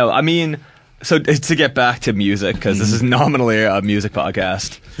 retreats. Yeah, no, I mean, so to get back to music, because this is nominally a music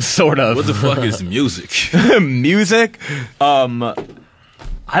podcast, sort of. What the fuck is music? Music?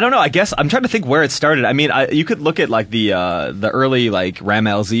 I don't know. I guess I'm trying to think where it started. I mean, you could look at the early Ram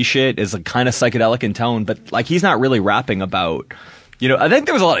LZ shit is kind of psychedelic in tone, but he's not really rapping about. I think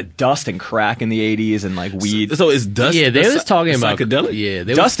there was a lot of dust and crack in the 80s and weed. So is dust? Yeah, they was talking about psychedelic. Yeah,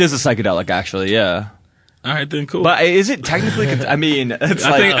 they Dust is a psychedelic, actually. Yeah. All right, then cool. But is it technically? I mean, it's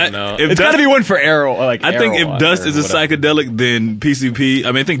I think I don't know. if it's got to dust- be one for Arrow. I think if dust is a psychedelic, then PCP.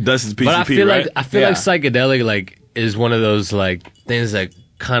 I mean, I think dust is PCP, But I feel right? like Yeah. psychedelic is one of those things that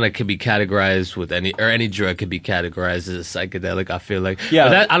kind of could be categorized with any drug could be categorized as a psychedelic. I feel like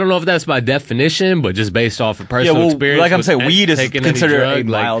Yeah. I don't know if that's by definition, but just based off of personal experience. like I'm with saying, weed is taking any considered a drug,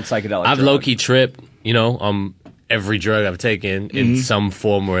 mild psychedelic. I've drug. low key tripped. Every drug I've taken in some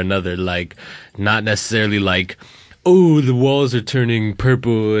form or another, not necessarily oh, the walls are turning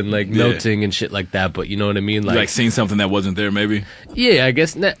purple and melting and shit like that. But you know what I mean? like seeing something that wasn't there, maybe. Yeah, I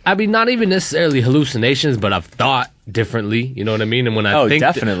guess. I mean, not even necessarily hallucinations, but I've thought differently. You know what I mean? And when I think,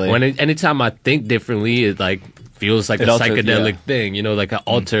 definitely. Anytime I think differently, it feels like It a alters- psychedelic yeah. thing. Like an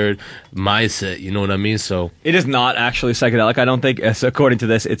altered mindset. You know what I mean? So It is not actually psychedelic. I don't think. According to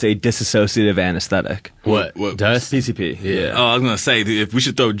this, it's a dissociative anesthetic. what? What- Dust? PCP. Yeah. Oh, I was gonna say if we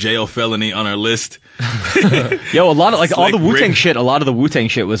should throw jail felony on our list. Yo, a lot of all like the Wu Tang Rick- shit. A lot of the Wu Tang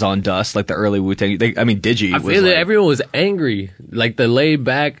shit was on Dust, the early Wu Tang. Digi. I was feel that everyone was angry. The laid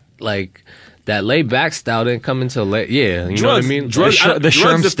back, that laid back style didn't come until late. Yeah, you know what I mean? Drugs, The Sherm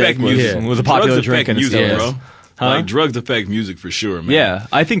drugs stick affect was- music. was a popular drugs drink affect and it music, still bro. is. Huh? Drugs affect music for sure, man. Yeah,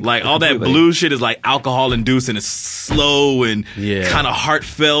 I think Like all that completely. blues shit is alcohol induced and it's slow and Yeah. kind of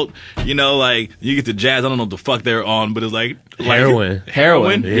heartfelt. You get to jazz. I don't know what the fuck they're on, but it's Heroin.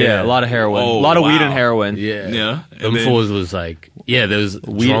 Heroin. Heroin. Yeah, a lot of heroin. Oh, a lot of weed wow. and heroin. Yeah. Yeah. Them And then- fools was there was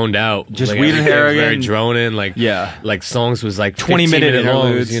droned out. just weed and everything was very heroin. droning. Yeah. Songs was 20-minute long.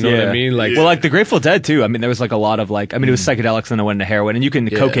 interludes. You know what I mean? Well, the Grateful Dead too. I mean, there was a lot of it was psychedelics and then it went into heroin,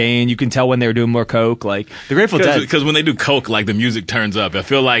 and cocaine. You can tell when they were doing more coke. The Grateful Dead. Because when they do coke, the music turns up. I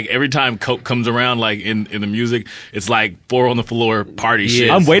feel like every time coke comes around, in the music, it's 4 on the floor party shit.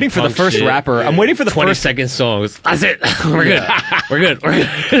 I'm waiting for the punk first shit. rapper. I'm waiting for the 20-second songs. That's it. We're good. We're good. We're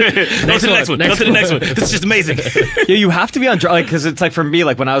good. Go to the next one. Go to the next one. This is just amazing. Yeah, you have to be on drugs because it's for me.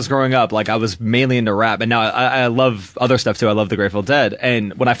 When I was growing up, I was mainly into rap, and now I love other stuff too. I love the Grateful Dead,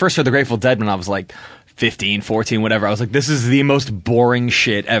 and when I first heard the Grateful Dead when I was 15, 14, whatever, I was this is the most boring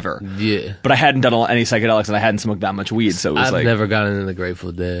shit ever. Yeah. But I hadn't done any psychedelics and I hadn't smoked that much weed, so it was I've never gotten into the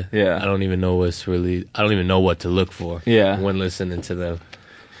Grateful Dead. Yeah. I don't even know I don't even know what to look for. Yeah. When listening to them.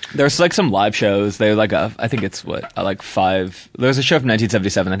 There's some live shows. They're I think it's five. There's a show from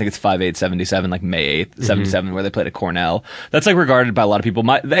 1977. I think it's 5/8/77, May 8th, 77, where they played at Cornell. That's regarded by a lot of people.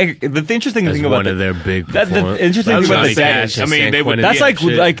 The interesting That's thing about one of their big the performances. interesting thing about Johnny the Dead. Cash. I mean, they would- That's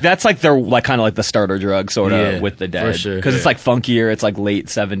Yeah, that's their kind of the starter drug sort of Yeah, with the for Dead sure. because it's funkier. It's late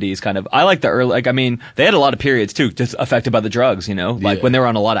 70s kind of. I like the early. They had a lot of periods too, just affected by the drugs. When they were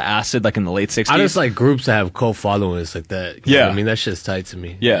on a lot of acid, in the late 60s. I just like groups that have cult followings like that. You know Yeah. what I mean, that shit's tight to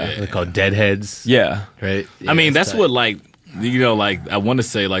me. Yeah. They're called Deadheads. Yeah. Right? I mean, it's that's tight. what I want to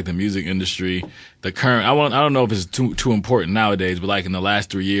say the music industry, the current. I don't know if it's too important nowadays, but in the last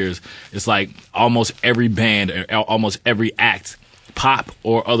 3 years, it's almost every band, or almost every act pop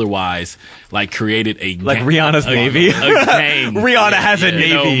or otherwise, like created a Like Rihanna's Navy? a gang. Rihanna has a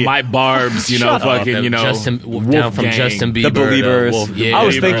You know, Navy. Mike Barbs, you know, Shut up. fucking, you know, Justin, Wolf down from Gang. Justin Bieber. The Believers. to Wolf- yeah, I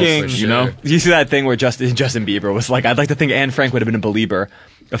was Bieber, thinking, for you sure. know? You see that thing where Justin Bieber was like, I'd like to think Anne Frank would have been a believer.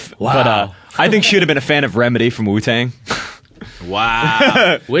 But I think she would have been a fan of Remedy from Wu-Tang.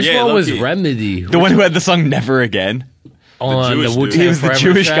 Wow. Which Yeah, one was low-key. Remedy? The one who had the song Never Again. on Jewish the dude. Wu-Tang He was the Forever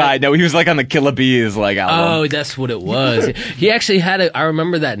Jewish track? guy. No, he was like on the Killa Bees like Oh, album. that's what it was. He actually had a. I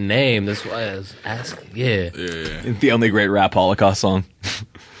remember that name. That's why I was asking. Yeah. It's the only great rap Holocaust song.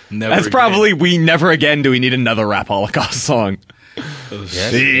 Never That's again. probably we never again do we need another rap Holocaust song. That's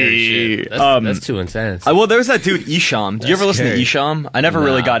scary shit. That's too intense. Well, there's that dude Isham. Do you ever listen to scary. Isham? I never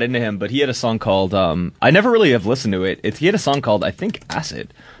really Nah. got into him, but he had a song called I never really have listened to it. He had a song called I think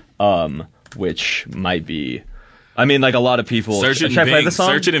Acid, which might be. I mean, like a lot of people. Search it Should I in play Bing. the song?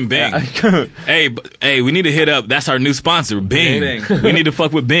 Search it in Bing. Yeah. Hey, we need to hit up. That's our new sponsor, Bing. Bing. We need to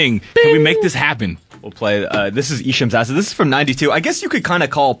fuck with Bing. Can we make this happen? We'll play. This is Isham's Acid. This is from '92. I guess you could kind of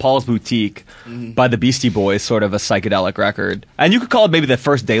call Paul's Boutique by the Beastie Boys sort of a psychedelic record, and you could call it maybe the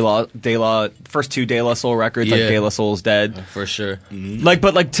first first two De La Soul records, like Yeah. De La Soul's Dead. For sure.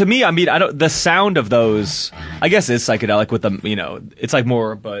 But to me, I mean, I don't. The sound of those, I guess, is psychedelic with them. You know, it's like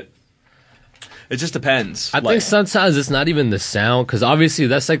more, but it just depends. I think sometimes it's not even the sound, because obviously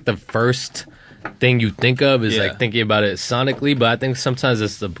that's like the first thing you think of is Yeah. like thinking about it sonically, but I think sometimes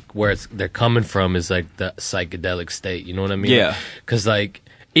it's where they're coming from is like the psychedelic state. You know what I mean? Yeah. Because like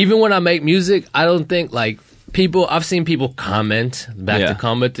even when I make music, I don't think like people. I've seen people comment back Yeah. to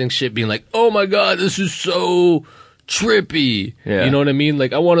commenting shit, being like, "Oh my god, this is so trippy." Yeah. You know what I mean?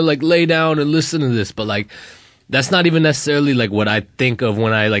 Like I want to like lay down and listen to this, but like. That's not even necessarily like what I think of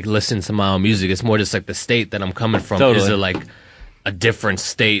when I like listen to my own music. It's more just like the state that I'm coming from. Totally. Is it like a different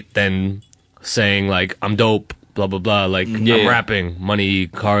state than saying like I'm dope, blah blah blah. Like I'm Yeah. rapping, money,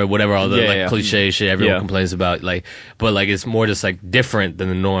 car, whatever, all the Yeah, like yeah. cliche shit everyone Yeah. complains about. Like, but like it's more just like different than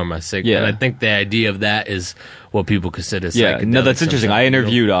the norm. I think, Yeah. and I think the idea of that is what people consider. Yeah, no, psychedelic that's interesting. sometimes, I you know?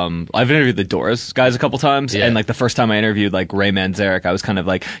 interviewed, I've interviewed the Doors guys a couple times, Yeah. and like the first time I interviewed like Ray Manzarek, I was kind of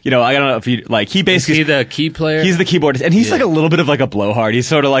like, you know, I don't know if you like he Is basically he the key player? he's the keyboardist, and he's Yeah. like a little bit of like a blowhard. He's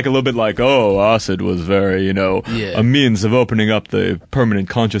sort of like a little bit like, oh, acid was very, you know, Yeah. a means of opening up the permanent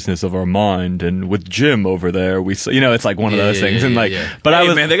consciousness of our mind, and with Jim over there, we, you know, it's like one of Yeah, those yeah, things, yeah, and like, yeah. but I Hey,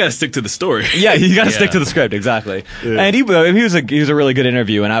 was. man, they gotta stick to the story. Yeah, you got to Yeah. stick to the script exactly. And he was a really good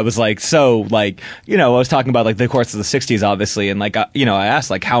interview, and I was like, so like, you know, I was talking about like the course of the '60s, obviously, and like, you know, I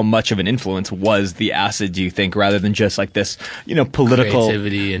asked like how much of an influence was the acid, do you think, rather than just like this, you know, political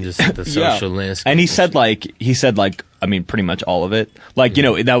creativity and just like, the social landscape. And he said like, I mean, pretty much all of it. Like, you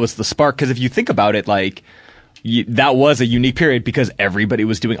know, that was the spark. Because if you think about it, like. That was a unique period because everybody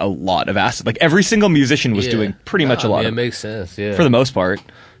was doing a lot of acid. Like every single musician was Yeah. doing pretty much a lot It of makes sense. Yeah. for the most part,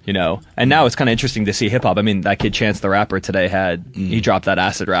 you know. And now it's kind of interesting to see hip hop. I mean, that kid Chance the Rapper today he dropped that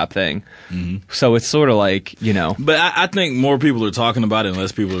acid rap thing. So it's sort of like, you know, But I think more people are talking about it and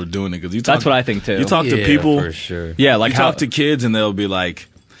less people are doing it. Because you talk, that's what I think too. You talk to Yeah, people, for sure. yeah, like you how talk to kids and they'll be like,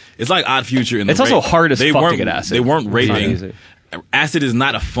 it's like Odd Future. And It's also hard as they fuck to weren't- get acid. They weren't It's not raping. easy. Acid is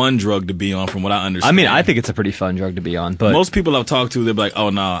not a fun drug to be on, from what I I understand. mean, I think it's a pretty fun drug to be on, but most people I've talked to, they're like, "Oh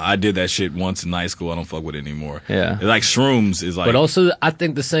no, I did that shit once in high school. I don't fuck with it anymore." Yeah. It's like shrooms is like, But also, I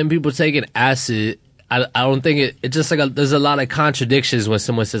think the same people taking acid. I don't think it's just like there's a lot of contradictions when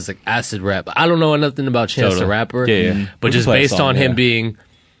someone says like acid rap. I don't know nothing about Chance the Totally. Rapper, Yeah, yeah. but We just can play a based song, on him yeah. being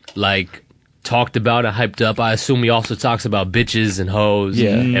like talked about and hyped up, I assume he also talks about bitches and hoes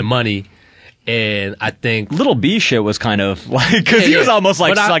Yeah. and money. And I think Little B shit was kind of like because he Yeah, was yeah. almost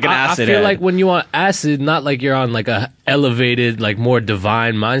like But like an acid I feel head. like when you on acid, not like you're on like a elevated, like more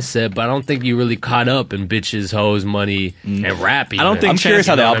divine mindset, but I don't think you really caught up in bitches, hoes, money, and rap. I don't think I'm curious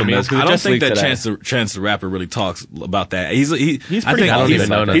how the you know what album I mean? is, 'cause it I don't just think leaked that today. Chance the Rapper really talks about that. He's pretty I think confident he's,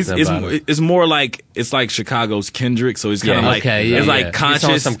 about that. he's, Nothing about it's more like it's like Chicago's Kendrick, so he's kind of Yeah. like Okay, yeah, it's yeah. like He's conscious,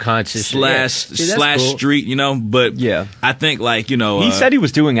 on some conscious shit. Yeah. See, that's slash cool. street, you know. But Yeah. I think like you know he said he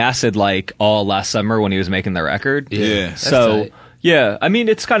was doing acid like all last summer when he was making the record. Yeah. That's So tight. yeah, I mean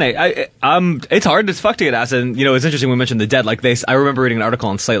it's kind of it's hard as fuck to get acid. And, you know, it's interesting we mentioned the Dead. Like I remember reading an article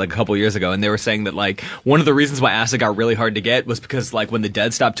on Slate like a couple years ago, and they were saying that like one of the reasons why acid got really hard to get was because like when the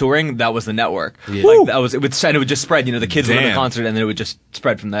Dead stopped touring, that was the network. Yeah. Like that was it would just spread. You know, the kids would go to the Damn. concert, and then it would just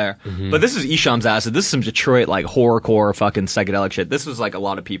spread from there. Mm-hmm. But this is Isham's acid. This is some Detroit like horrorcore fucking psychedelic shit. This was like a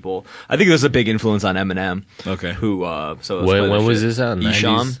lot of people. I think there's a big influence on Eminem. Okay. Who so When was this out?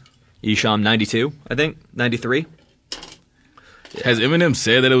 Isham. 90s? Isham 92, I think 93. has Eminem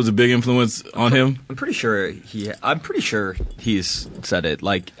said that it was a big influence on him? I'm pretty sure he's said it.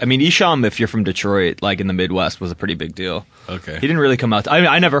 Like, I mean, Isham, if you're from Detroit, like in the Midwest, was a pretty big deal. Okay. He didn't really come out.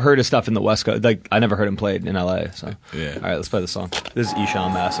 I never heard his stuff in the West Coast. Like I never heard him played in LA. So Yeah. All right, let's play the song. This is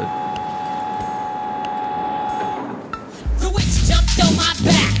Esham Acid. The witch jumped on my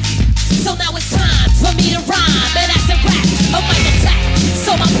back. So now it's time for me to rhyme. And as it rap, a mic attack.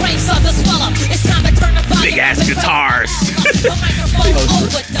 So my brain starts to swell up. It's time to turn the volume. Big ass guitars.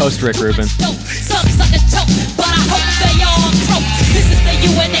 Post Rick Rubin. Some suck a joke, but I hope they all croak. This is the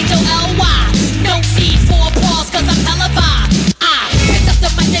UNHOLY. No need for applause, cause I'm hella vibe. I picked up the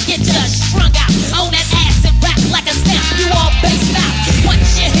mic to get just strung out. On that ass and rap like a stamp. You all based out.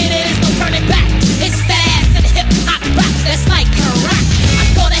 Once you hit it, there's no turning back. It's that ass and hip hop rap. That's like crack. I'm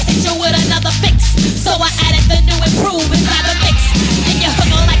gonna hit you with another fix. So I added the new improved inside the mix. And you hook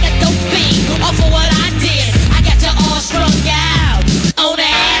on like a dope beat. Off of what I did, I got you all strung out on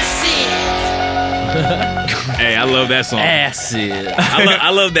acid. Hey, I love that song. Acid. I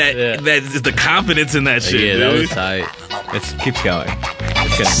love that. Yeah. That is the confidence in that shit. Yeah, that dude. was tight. It keeps going.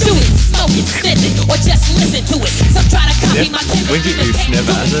 It's good. Shoot it, smoke it, spit it, or just listen to it. Some try to copy my chemistry. When did you sniff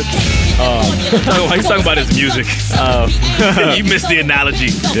acid? He's talking about his music. Oh. You missed the analogy.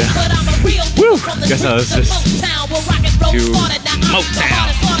 Yeah. Woo. Guess I was just too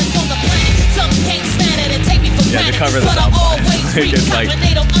Motown. Yeah, to cover this album. It's like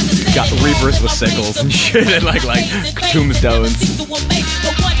got reapers with sickles and shit, and like tombstones.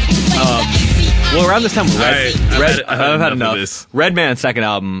 Well, around this time, I've had enough. Of this. Redman's second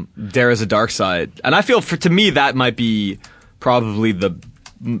album, There Is a Dark Side, and I feel to me that might be probably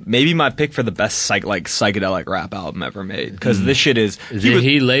maybe my pick for the best psychedelic rap album ever made, because this shit is. Did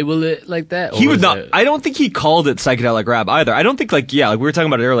he label it like that? He was not. it- I don't think he called it psychedelic rap either. I don't think like we were talking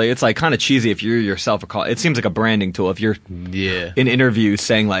about it earlier. It's like kind of cheesy if you yourself are call. It seems like a branding tool. If you're Yeah. in interviews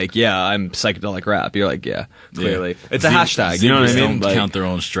saying like, yeah, I'm psychedelic rap, you're like, yeah, clearly it's a hashtag. You know what I Zebras mean? Don't Like, count their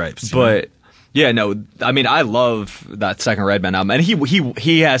own stripes. you know? but yeah, no, I mean, I love that second Redman album, and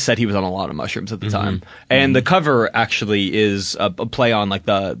he has said he was on a lot of mushrooms at the time, and the cover actually is a play on like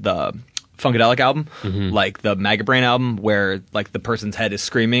the Funkadelic album, like the Maggot Brain album, where like the person's head is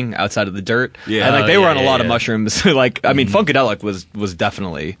screaming outside of the dirt. Yeah. and like they were on a yeah, lot of yeah. mushrooms. Like I mean, Funkadelic was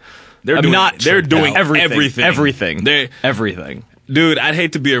definitely They're doing everything. everything. They're- Everything. Dude, I'd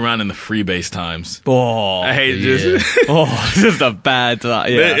hate to be around in the freebase times. Oh, I hate Yeah. just. oh, it's just a bad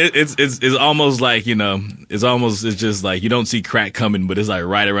time. Yeah. It's almost like, it's just like you don't see crack coming, but it's like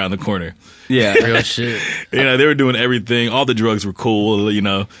right around the corner. Yeah. Real shit. They were doing everything. All the drugs were cool, and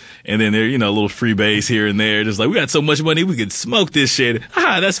then they're, a little freebase here and there. Just like, we got so much money, we could smoke this shit.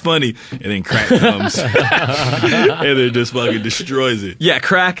 That's funny. And then crack comes. And it just fucking destroys it. Yeah,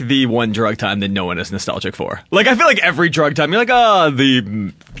 crack, the one drug time that no one is nostalgic for. Like, I feel like every drug time, you're like, oh,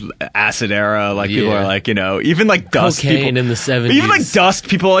 the acid era. Like, people Yeah. are like, even like dust Cocaine people. in the 70s. Even like dust,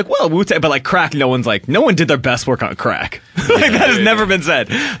 people are like, well, Wu-Tang, but like crack, no one did their best work on crack. Like, that has never been said.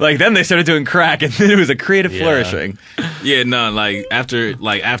 Like, then they started doing crack, and then it was a creative flourishing. Yeah, no, like after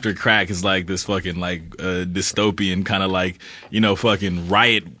crack is like this fucking dystopian kind of fucking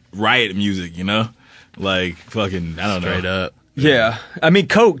riot music, like fucking I don't know. Straight up. Yeah. I mean,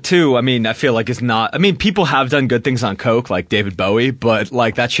 Coke, too, I feel like is not... I mean, people have done good things on Coke, like David Bowie, but,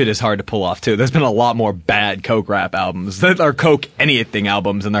 like, that shit is hard to pull off, too. There's been a lot more bad Coke rap albums that are Coke anything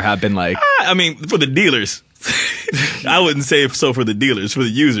albums, and there have been, like... I mean, for the dealers. I wouldn't say so for the dealers, for the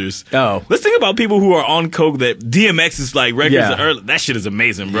users. Oh. Let's think about people who are on coke that DMX is like records. Yeah. That shit is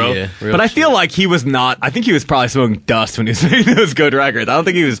amazing, bro. Yeah, real But I shit. feel like he was not... I think he was probably smoking dust when he was making those good records. I don't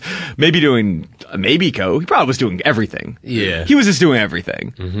think he was maybe doing... Maybe Coke. He probably was doing everything. Yeah. He was just doing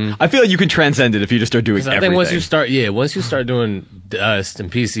everything. I feel like you can transcend it if you just start doing 'Cause I everything. think once you start doing dust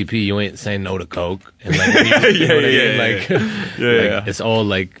and PCP, you ain't saying no to coke. And like, you know what I mean? Like, yeah. it's all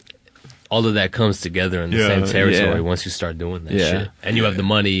like all of that comes together in the Yeah, same territory yeah. once you start doing that Yeah. shit, and you have the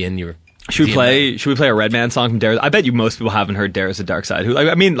money and you're. Should we play a Redman song from Dare? I bet you most people haven't heard Dare Is a Dark Side.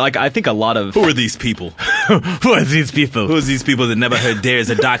 I think a lot of... Who are these people? Who are these people? Who are these people that never heard There's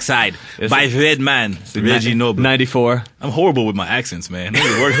a Dark Side by Redman, Reggie Noble? 94. I'm horrible with my accents, man. I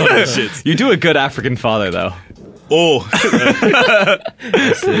need to work on that shit. You do a good African father, though. Oh,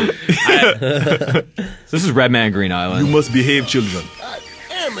 This is Redman Green you Island. must behave, children.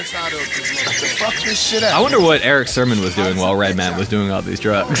 Fuck this shit I up. wonder what Eric Sermon was doing while Redman was doing all these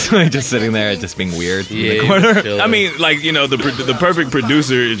drugs. Like, just sitting there, just being weird in the corner. I mean, the perfect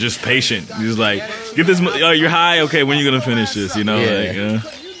producer is just patient. He's like, get this. You're high. Okay, when are you gonna finish this? Yeah.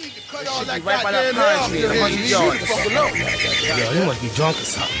 Right by that pine tree, 100 yards. Yo, they must be drunk or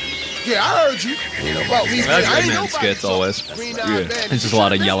something. Yeah, I heard you. About me. That's I ain't Redman nobody. skits always. Yeah. It's just a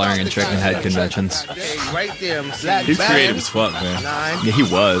lot of yelling and chicken head conventions. Right there, black He's bag. creative as fuck, man. Nine. Yeah, he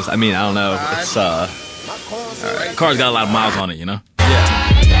was. I mean, I don't know. It's Car's got a lot of miles on it, you know.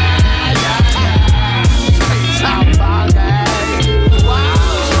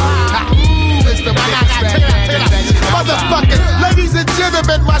 Motherfucking ladies and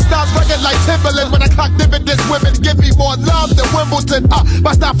gentlemen, my style's rugged like Timberland. When I clock dividends, women give me more love than Wimbledon.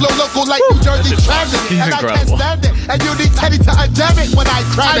 My style flow local like New Jersey Transit. And I can't stand it. And you need Teddy to unjam it when I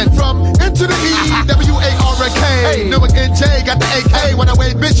cram it. From into the E-W-A-R-K. Newark NJ, got the AK. When I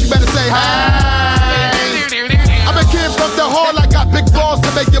wave, bitch, you better say hi. I'm a kid from the hall, I got big balls to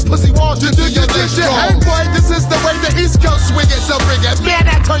make your pussy walls to do your this shit. Hey boy, this is the way the East Coast swing it, so bring it. Man,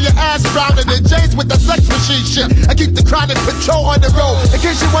 I turn your ass round and then James with the sex machine shit. I keep the chronic patrol on the road. In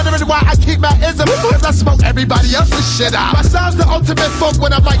case you're wondering why I keep my ism, cause I smoke everybody else's shit out. My sound's the ultimate funk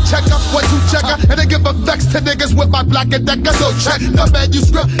when I mic check up, what you checker, and I give a vex to niggas with my Black and Decker. So check the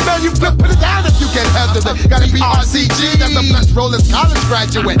manuscript, manuscript, put it down if you can handle it. Gotta be RCG, that's a French Rollins college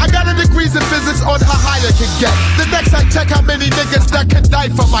graduate. I got a degrees in physics on how high I can get. The next I check how many niggas that can die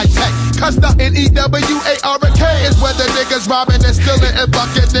for my tech. Cause the N-E-W-A-R-K is where the niggas robbing and stealing and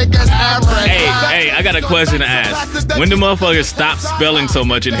bucket niggas average. Hey, I got a question to ask. When the motherfuckers stopped spelling so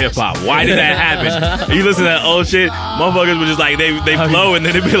much in hip hop, why did that happen? You listen to that old shit, motherfuckers were just like, they flow and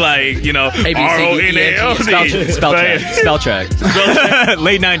then it'd be like, you know, R-O-N-A-L-D. Spell check.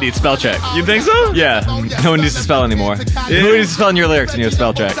 Late 90s, spell check. You think so? Yeah. No one needs to spell anymore. Who needs to spell in your lyrics when you have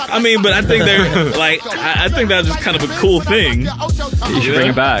spell check? I mean, but I think they're like, I think that's just kind of a cool thing. You should bring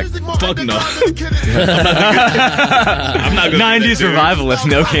it back. Fuck no. I'm not good. 90s revivalist,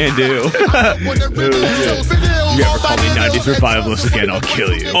 no can do. You ever call me 90s revivalist again, I'll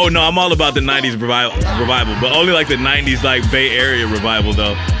kill you. Oh no, I'm all about the 90s revival, but only like the 90s like Bay Area revival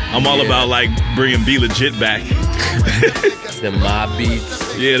though. I'm all about like bringing Be Legit back. The mob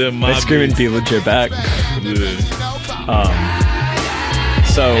beats. Yeah, the mob beats. Screaming Be Legit back.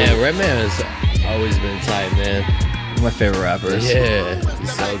 So yeah, Redman has always been tight, man. My favorite rappers. Yeah,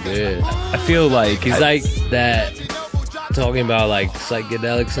 he's so good. I feel like He's like that. Talking about like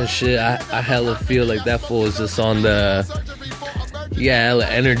psychedelics and shit, I hella feel like that fool is just on the hella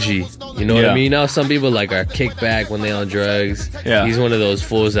energy. You know what I mean? You know, some people like are kicked back when they on drugs. Yeah. He's one of those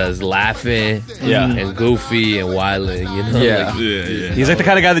fools that's laughing and goofy and wilding, you know? Yeah. Like, he's like the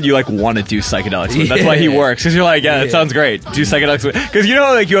kind of guy that you like want to do psychedelics with. That's why he works. Because you're like, that sounds great. Do psychedelics with. Because you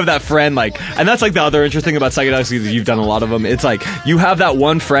know, like you have that friend, like, and that's like the other interesting thing about psychedelics is you've done a lot of them. It's like you have that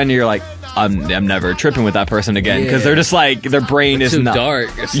one friend and you're like, I'm never tripping with that person again because they're just like their brain is too not dark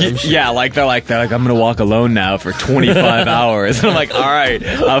or some shit. Yeah, like they're like I'm gonna walk alone now for 25 hours. And I'm like, all right,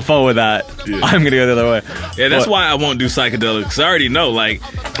 have fun with that. I'm gonna go the other way. Yeah, that's why I won't do psychedelics. I already know, like,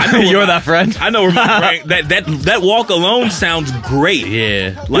 I know you're that friend. I know where my brain, that walk alone sounds great.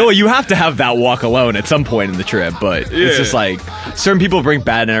 Yeah, like, no, you have to have that walk alone at some point in the trip, but it's just like certain people bring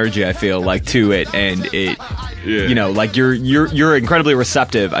bad energy. I feel like to it, and it. Yeah. You know, like you're incredibly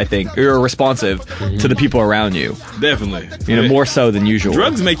receptive. I think you're responsive to the people around you. Definitely, you know, more so than usual.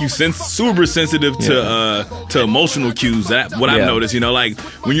 Drugs make you super sensitive to emotional cues. That what I've noticed. You know, like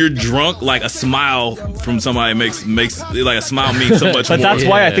when you're drunk, like a smile from somebody makes like a smile means so much. But more. that's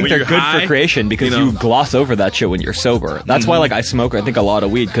why I think when they're good high, for creation because you gloss over that shit when you're sober. That's why like I smoke. I think a lot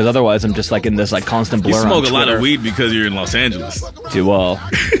of weed because otherwise I'm just like in this like constant blur. You smoke on a lot of weed because you're in Los Angeles. Well,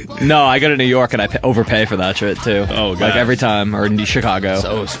 no, I go to New York and I overpay for that shit too. Oh, God. Like every time, or in Chicago.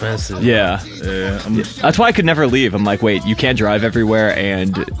 So expensive. Yeah. That's why I could never leave. I'm like, wait, you can't drive everywhere,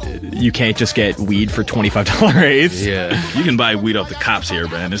 and you can't just get weed for $25 eighths. Yeah. You can buy weed off the cops here,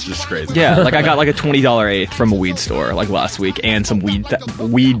 man. It's just crazy. Yeah, like I got like a $20 eighth from a weed store like last week, and some weed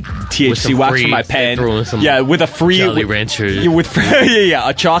THC wax for my pen. Yeah, with a free Jolly Ranchers. With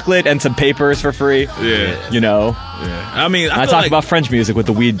a chocolate and some papers for free. Yeah. You know. Yeah. I mean, I talk about French music with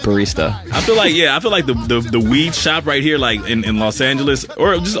the weed barista. I feel like the weed shop right here, like in Los Angeles,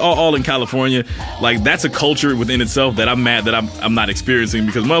 or just all in California, like that's a culture within itself that I'm mad that I'm not experiencing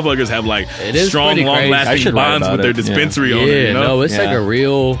because motherfuckers have like strong, long-lasting bonds with their dispensary owner. You know? No, it's like a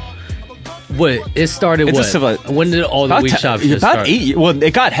real. What it started? When did all the weed shops start? 8. Well,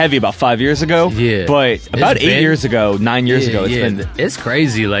 it got heavy about 5 years ago. Yeah, but about 8 years ago, 9 years ago, it's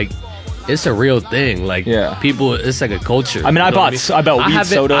crazy. Like. It's a real thing. Like people, it's like a culture. I mean, I bought weed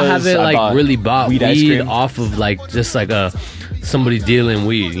sodas. I haven't like really bought weed off off of like just like somebody dealing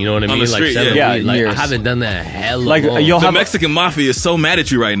weed. You know what I mean? The street, like weed. Like years. I haven't done that hella like long. The Mexican mafia is so mad at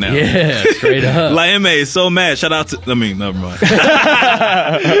you right now. Yeah, straight up. La M is so mad. Shout out to. I mean, never mind.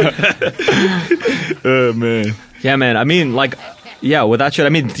 Oh man. Yeah, man. I mean, like. Yeah, well, that shit. I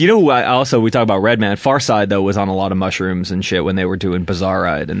mean, you know who we talk about Redman. Farside, though, was on a lot of mushrooms and shit when they were doing Bizarre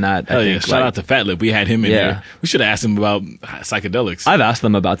Ride and that. Hell yeah. Shout out to Fat Lip. We had him in here. We should have asked him about psychedelics. I've asked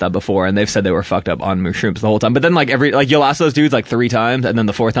them about that before, and they've said they were fucked up on mushrooms the whole time. But then, you'll ask those dudes 3 times, and then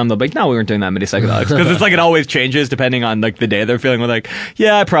the 4th time they'll be like, no, we weren't doing that many psychedelics. Because it's it always changes depending on the day they're feeling. We're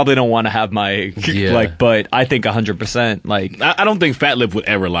yeah, I probably don't want to have my, but I think 100%, I don't think Fat Lip would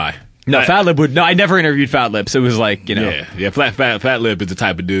ever lie. No, Fat Lip would. No, I never interviewed Fat Lip, so it was Fat Lip is the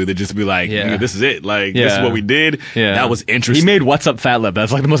type of dude that just be like, this is it, this is what we did. Yeah. That was interesting. He made What's Up Fat Lip.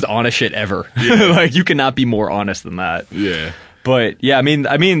 That's the most honest shit ever. Yeah. You cannot be more honest than that. Yeah. But yeah, I mean,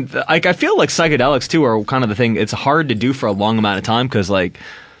 I feel like psychedelics too are kind of the thing. It's hard to do for a long amount of time because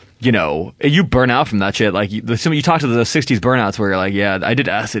you burn out from that shit. You talk to the 60s burnouts where you're like, yeah, I did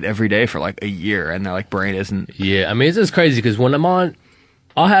acid every day for a year, and their brain isn't. Yeah, I mean, it's just crazy because when I'm on,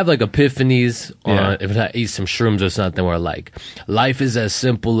 I'll have epiphanies on if I eat some shrooms or something where life is as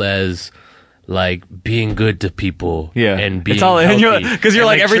simple as being good to people and being healthy. Because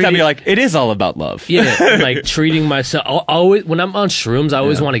you're every time you're it is all about love. Yeah, and, treating myself. Always when I'm on shrooms, I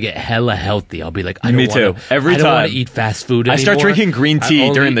always want to get hella healthy. I'll be I don't want to eat fast food anymore. I start drinking green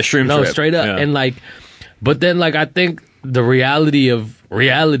tea during the shroom trip. No, straight up. Yeah. And but then I think the reality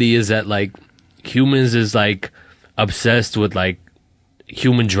is that humans is obsessed with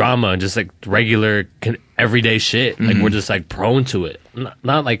human drama and just regular everyday shit. We're just prone to it.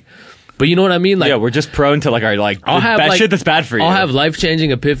 Not but you know what I mean? We're just prone to our bad shit that's bad for you. I'll have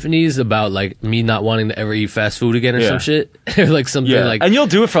life-changing epiphanies about me not wanting to ever eat fast food again or some shit. Or something and you'll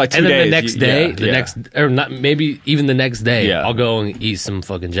do it for 2 days. And then the next day, or not, maybe even the next day, I'll go and eat some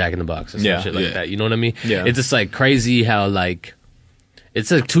fucking Jack in the Box or some shit like that. You know what I mean? Yeah. It's just crazy how it's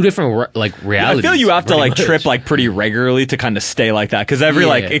 2 different realities. I feel you have to trip pretty regularly to kind of stay like that because every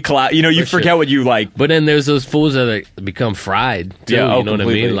you forget what you like. But then there's those fools that become fried too. You know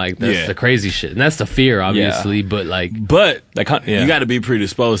completely. what I mean? That's the crazy shit, and that's the fear, obviously. Yeah. But you got to be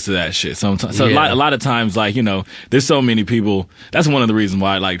predisposed to that shit sometimes. So a lot of times, there's so many people. That's one of the reasons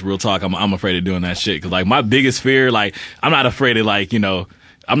why, real talk, I'm afraid of doing that shit because my biggest fear, I'm not afraid of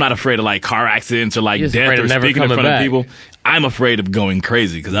I'm not afraid of car accidents or death or speaking in front of people. I'm afraid of going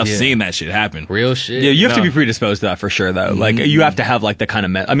crazy because I've seen that shit happen. Real shit. Yeah, you have to be predisposed to that for sure, though. You have to have the kind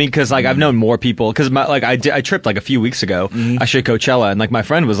of because I've known more people because I tripped a few weeks ago. I shit Coachella and my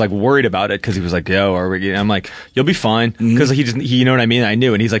friend was worried about it because he was I'm like, you'll be fine because he you know what I mean? I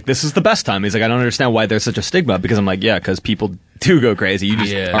knew, and he's like, this is the best time. He's like, I don't understand why there's such a stigma because I'm like, yeah, because people do go crazy. You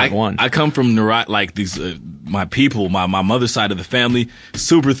just aren't one. I come from these my people, my mother's side of the family,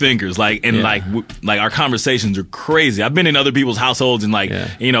 super thinkers. Our conversations are crazy. I've been in other people's households and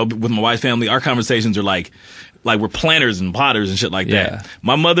with my wife's family, our conversations are we're planners and plotters and shit like that.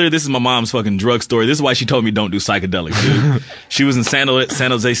 My mother, this is my mom's fucking drug story. This is why she told me don't do psychedelics, dude. She was in San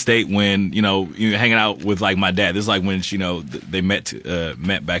Jose State when, hanging out with my dad. This is when they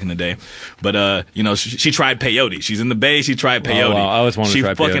met back in the day. But she tried peyote. She's in the Bay, she tried peyote. Oh, wow. I always wanted to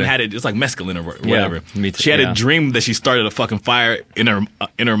try peyote. She fucking had it, it's like mescaline or whatever. Yeah, me too. She had a dream that she started a fucking fire in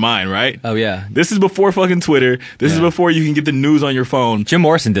her mind, right? Oh yeah. This is before fucking Twitter. This is before you can get the news on your phone. Jim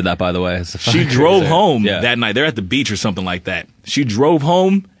Morrison did that, by the way. She drove home that night. They're at the beach or something like that. She drove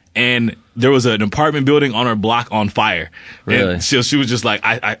home and there was an apartment building on her block on fire. Really? And she was just like,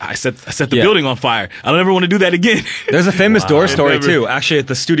 I set the building on fire. I don't ever want to do that again. There's a famous door story too, actually at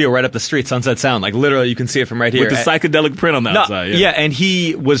the studio right up the street, Sunset Sound. Literally you can see it from right here. With the psychedelic print on the outside. Yeah, and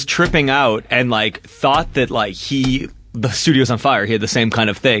he was tripping out and thought that the studio's on fire. He had the same kind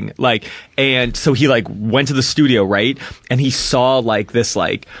of thing. And so he went to the studio, right? And he saw this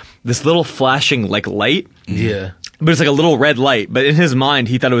little flashing light. Yeah. But it's a little red light. But in his mind,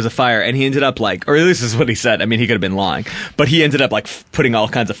 he thought it was a fire, and he ended up or at least this is what he said. I mean, he could have been lying, but he ended up putting all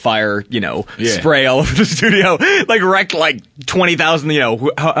kinds of fire, spray all over the studio, wrecked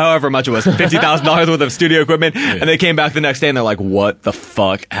 20,000, however much it was, $50,000 worth of studio equipment. Yeah. And they came back the next day and they're like, "What the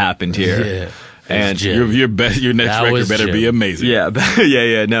fuck happened here?" Yeah. And your next record better be amazing. Yeah,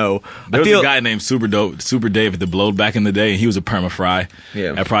 no. There was a guy named Super Dave at the Blowed back in the day, and he was a perma-fry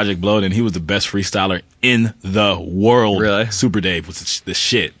at Project Blowed, and he was the best freestyler in the world. Really? Super Dave was the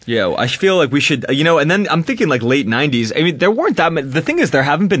shit. Yeah, I feel like we should, and then I'm thinking late 90s. I mean, there weren't that many. The thing is, there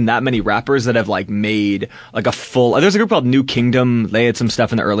haven't been that many rappers that have made a full. There's a group called New Kingdom. They had some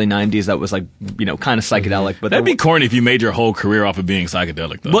stuff in the early 90s that was kind of psychedelic. But that'd be corny if you made your whole career off of being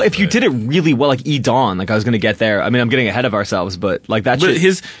psychedelic, though. Well, if you did it really well, E-Dawn, I was going to get there. I mean, I'm getting ahead of ourselves, but that but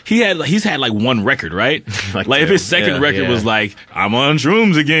shit. He's had one record, right? If his second record was I'm on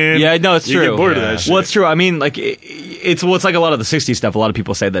shrooms again. Yeah, no, it's true. You get bored of that shit. Well, it's true. I mean, it's like a lot of the 60s stuff. A lot of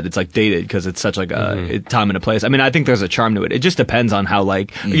people say that it's like dated because it's such like a time and a place. I mean, I think there's a charm to it. It just depends on how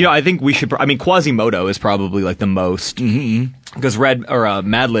like I think we should. I mean, Quasimodo is probably like the most because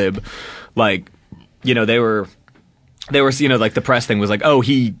Madlib, like they were like the press thing was like, oh,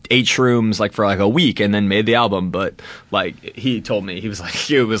 he ate shrooms like for like a week and then made the album, but like he told me he was like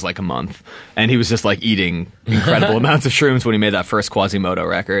it was like a month and he was just like eating incredible amounts of shrooms when he made that first Quasimodo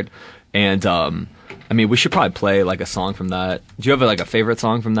record. And I mean, we should probably play like a song from that. Do you have like a favorite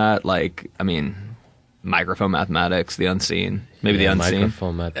song from that? Like, I mean, Microphone Mathematics, The Unseen, maybe The Unseen.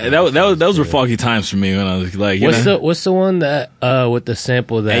 Microphone Mathematics. Those were foggy times for me when I was like, what's the one that with the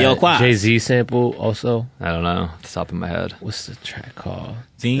sample that Jay-Z sample also? I don't know, off the top of my head. What's the track called?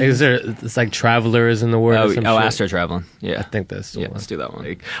 It's like Travelers in the word. Astro Traveling. Yeah, I think that's the one. Let's do that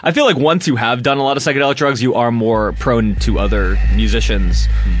one. I feel like once you have done a lot of psychedelic drugs, you are more prone to other musicians,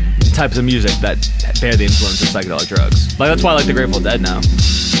 types of music that bear the influence of psychedelic drugs. Like that's why I like the Grateful Dead now.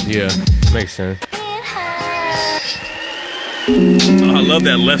 Yeah, makes sense. Oh, I love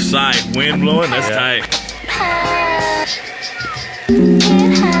that left side wind blowing. That's tight.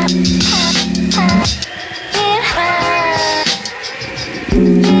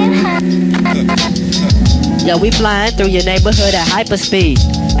 Yo, we flying through your neighborhood at hyperspeed.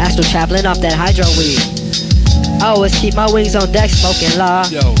 Astral traveling off that hydro weed. I always keep my wings on deck smoking law.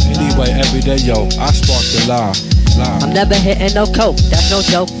 Yo, anyway, every day, I spark the law. I'm never hitting no coke, that's no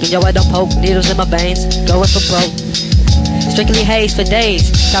joke. Yo, I don't poke needles in my veins, going for broke. Strictly haze for days,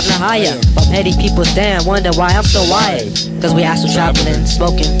 traveling higher. While petty people stand, wonder why I'm so wired. Cause we astral traveling,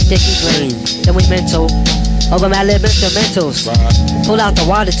 smoking, sticky green. Then we mental, over Madlib instrumentals. Pull out the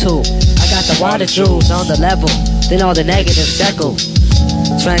water tool, I got the water jewels on the level. Then all the negatives settle.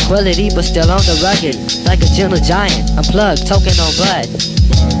 Tranquility, but still on the rugged. Like a gentle giant, unplugged, token on bud.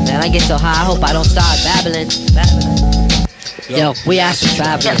 Man, I get so high, I hope I don't start babbling. Yo, we astral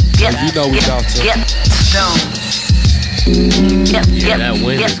traveling. You know we about to. Yeah, that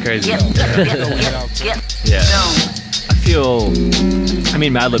wind is crazy. Yeah. I feel. I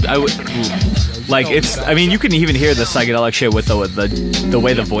mean, Madlib. Like it's. I mean, you can even hear the psychedelic shit with the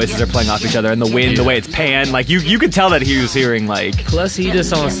way the voices are playing off each other and the wind, the way it's panned. Like you could tell that he was hearing like. Plus, he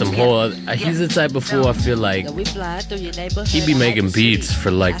just on some whole. He's the type of fool I feel like he'd be making beats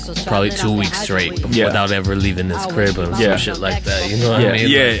for like probably 2 weeks straight without ever leaving his crib and some shit like that. You know what I mean?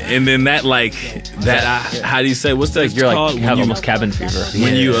 Yeah, and then that how do you say what's that? You're called? Like have almost cabin fever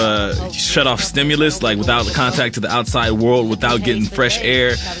when you shut off stimulus, like without contact to the outside world, without getting fresh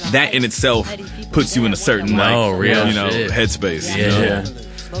air. That in itself puts you in a certain headspace.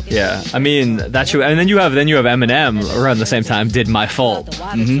 Yeah. I mean that's true. And then you have Eminem around the same time did My Fault,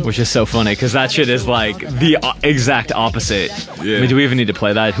 which is so funny because that shit is like the exact opposite. Yeah. I mean, do we even need to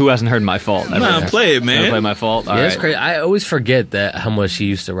play that? Who hasn't heard My Fault? Nah, play it, man. Play My Fault. All it's crazy. I always forget that how much he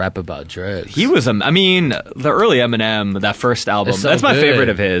used to rap about drugs. He was. I mean, the early Eminem, that first album, that's my favorite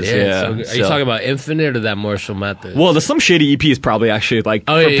of his. Yeah. Are you talking about Infinite or that Marshall Mathers? Well, the Slim Shady EP is probably actually like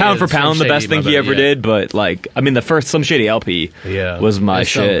for pound the best thing he ever did. But like, I mean, the first Slim Shady LP was my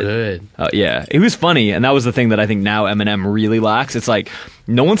shit. So good. Yeah, it was funny, and that was the thing that I think now Eminem really lacks. It's like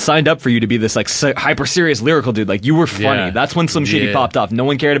no one signed up for you to be this like hyper serious lyrical dude. Like you were funny. Yeah. That's when Slim Shady popped off. No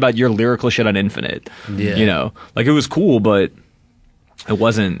one cared about your lyrical shit on Infinite. Yeah. You know, like it was cool, but it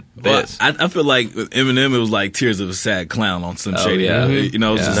wasn't this. Well, I feel like with Eminem, it was like Tears of a Sad Clown on Slim Shady. Yeah. You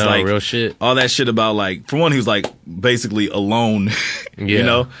know, it's just like real shit. All that shit about like, for one, he was like basically alone. You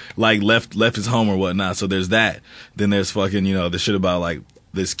know, like left his home or whatnot. So there's that. Then there's fucking the shit about like.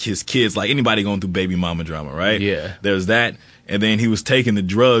 His kids, like anybody going through baby mama drama, right? Yeah. There's that. And then he was taking the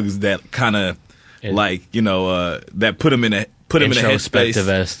drugs that kind of like, that put him in a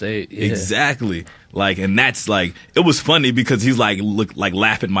headspace. State. Yeah. Exactly. Like, and that's like, it was funny because he's like, look, like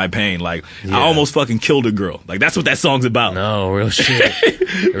laugh at my pain. Like, I almost fucking killed a girl. Like, that's what that song's about. No, real shit.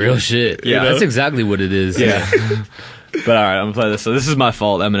 Real shit. Yeah. That's exactly what it is. Yeah. But all right, I'm gonna play this. So this is My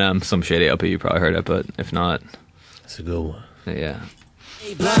Fault, Eminem, Some Shady LP. You probably heard it, but if not, it's a good one. Yeah.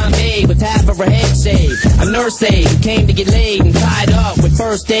 Blind babe with half of her head shaved. A nurse aide who came to get laid and tied up with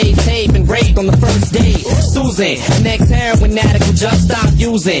first aid tape and raped on the first date. Susan, an ex-heroin addict who just stopped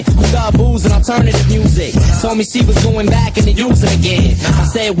using. Who got booze and alternative music. Told me she was going back into using again. I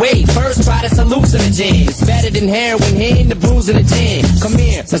said, wait, first try this hallucinogen. It's better than heroin, hitting the booze in the gin. Come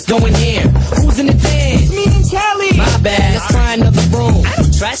here, let's go in here. Who's in the den? Me and Kelly. My bad, let's try another room. I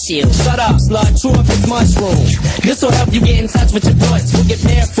don't trust you. Shut up, slut, chew up this mushroom. This'll help you get in touch with your butts. We'll get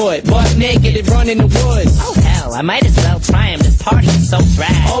barefoot, butt naked, and run in the woods. Oh hell, I might as well try him. This party is so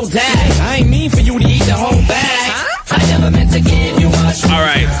drag. Oh dang, I ain't mean for you to eat the whole bag. Huh? I never meant to give you much. All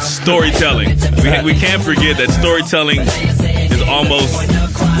right, storytelling. We can't forget that storytelling is almost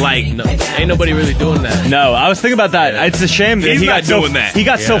like ain't nobody really doing that. No, I was thinking about that. Yeah. It's a shame that He's he not got so doing that. he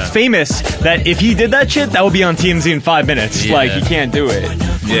got so Yeah. famous that if he did that shit, that would be on TMZ in 5 minutes. Yeah. Like he can't do it.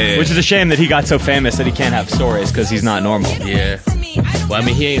 Yeah. Which is a shame that he got so famous that he can't have stories because he's not normal. Yeah. Well, I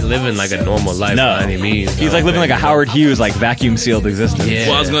mean, he ain't living like a normal life No, by any means. he's like living like a Howard Hughes, like vacuum sealed existence. Yeah.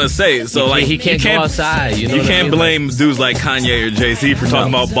 Well, I was gonna say, so like he can't go outside. You know you what I can't mean? blame dudes like Kanye or Jay-Z for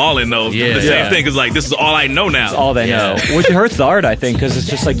talking about balling though. Yeah. The same Yeah. thing is like this is all I know now. All they know, which hurts the art, I think, because it's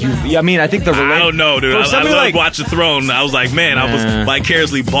just like you. I mean, I think the I don't know, dude. For I something love like- Watch the Throne. I was like, man, I was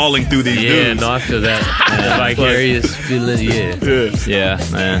vicariously balling through these Yeah, dudes. no, I feel that. The vicarious feeling, yeah. Yeah,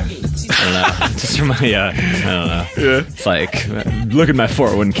 man. I don't know. Just for my, I don't know. Yeah. It's like, look at my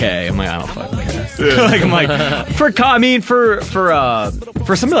 401k. I'm like, I don't fucking care. Like, I'm like,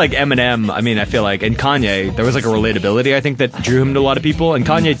 for somebody like Eminem, I mean, I feel like, and Kanye, there was like a relatability, I think, that drew him to a lot of people. And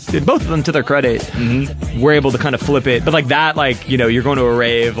Kanye, both of them, to their credit, were able to kind of flip it. But like that, like, you know, you're going to a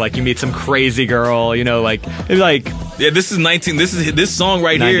rave, like you meet some crazy girl, you know, like, maybe like Yeah, this is this song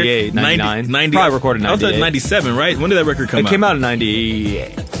right 98, here. 99. 90, Probably recorded in I was 98. at 97, right? When did that record come it out? came out in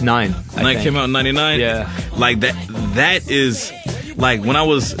 99. I think. Came out in 99. Yeah. Like that is like when I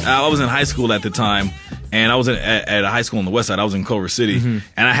was in high school at the time, and I was at a high school on the west side. I was in Culver City, and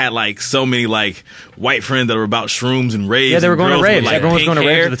I had like so many like white friends that were about shrooms and raves. Yeah, they were and going to girls with, raves. like, Everyone was pink going to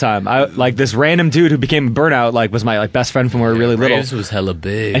raves hair. at the time. I like this random dude who became a burnout. Like was my like best friend from when we were really little, Raves was hella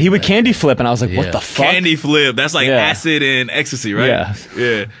big. and he would candy flip, and I was like, "What Yeah. the fuck?" Candy flip. That's like Yeah. acid and ecstasy, right? Yeah.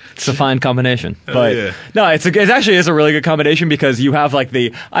 Yeah. It's a fine combination, but yeah. no, it actually is a really good combination because you have like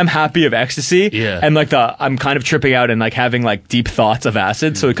the I'm happy of ecstasy, Yeah. and like the I'm kind of tripping out and like having like deep thoughts of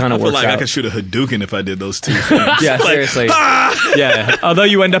acid, so it kind I of feel works like out. I could shoot a Hadouken if I did those two things. Yeah, Like, seriously. Yeah. Although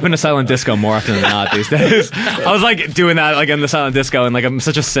you end up in a silent disco more often than not these days. I was like doing that like in the silent disco, and like I'm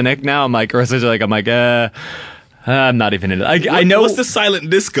such a cynic now. I'm like, I'm not even into it. I know. What's the silent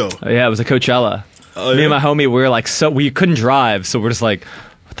disco? Yeah, it was a Coachella. Oh, Me yeah? and my homie, we were like, we couldn't drive, so we're just like,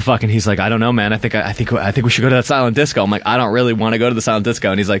 what the fuck? And he's like, I don't know, man. I think we should go to that silent disco. I'm like, I don't really want to go to the silent disco.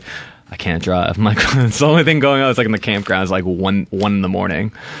 And he's like, I can't drive. I'm like, it's the only thing going on. It's like in the campground. It's like one in the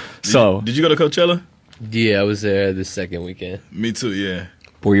morning. So, Did you go to Coachella? Yeah, I was there the second weekend. Me too. Yeah.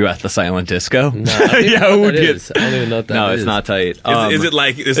 were you at the silent disco? No, I don't even Yeah, know who what that did? is. I don't even know what that No, is. it's not tight. Is it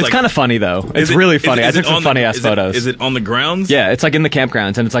like It's like kind of funny though. It's is it- really is it- funny. is I it took some on the- funny ass is it- photos. Is it on the grounds? Yeah, it's like in the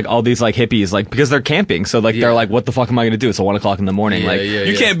campgrounds, and it's like all these like hippies, like because they're camping, so like Yeah. they're like, "What the fuck am I going to do?" It's 1:00 in the morning. Yeah, like, yeah,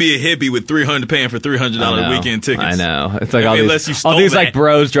 You can't be a hippie with paying for $300 I know. weekend tickets. I know. It's like I all mean, these, unless you stole all these like that.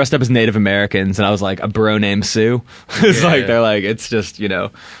 bros dressed up as Native Americans, and I was like a bro named Sue. It's Yeah. like they're like it's just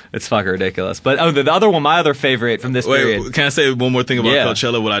it's fucking ridiculous. But the other one, my other favorite from this period. Wait, can I say one more thing about Yeah.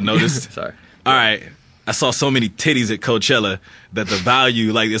 Coachella? What I noticed? Sorry. All right. I saw so many titties at Coachella that the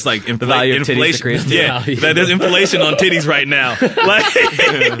value, like it's like The value of titties inflation. decreased. Yeah, Yeah. that there's inflation on titties right now.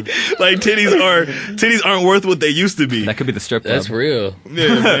 Like titties aren't worth what they used to be. That could be the strip club. That's real.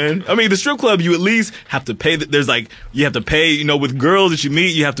 Yeah, man. I mean, the strip club, you at least have to pay. There's like you have to pay. With girls that you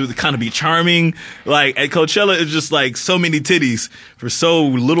meet, you have to kind of be charming. Like at Coachella, it's just like so many titties for so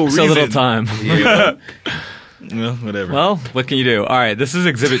little reason. So little time. Well, whatever. Well, what can you do? All right, this is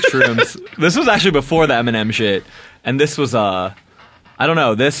Exhibit Shrooms. This was actually before the Eminem shit, and this was I don't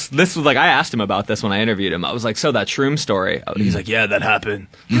know. This was like I asked him about this when I interviewed him. I was like, "So that shroom story?" He's like, "Yeah, that happened."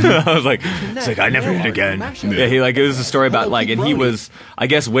 I was like, "It's like I never did it again." Yeah, he like it was a story about like, and he was I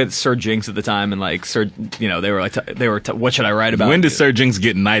guess with Sir Jinx at the time, and like Sir, they were like what should I write about? When did Sir Jinx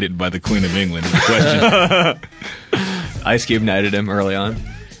get knighted by the Queen of England? Is the question. Ice Cube knighted him early on.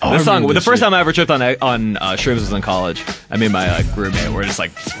 I This song, remember the this first shit. time I ever tripped on shrooms was in college. I mean, my roommate, we're just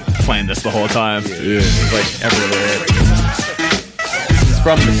like playing this the whole time. Yeah. It's like every lyric. It's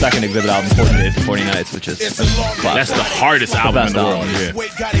from the second Exhibit album, 40 Days and 40 Nights, which is classic. That's the hardest album in best the world. album. Yeah.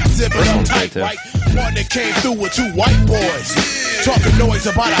 Wait, got exhibit First on one's tight, great, too. right? One that came through with two white boys. Talking noise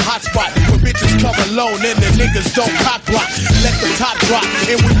about a hot spot where bitches come alone and the niggas don't cock block. Let the top drop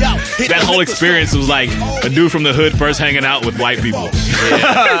and we out. Hit That the whole liquor experience was like a dude from the hood first hanging out with white people.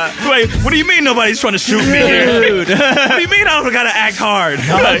 Wait, what do you mean nobody's trying to shoot me here? What do you mean I don't gotta act hard?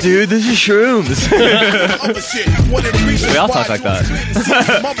 Oh, dude, this is shrooms. We all talk like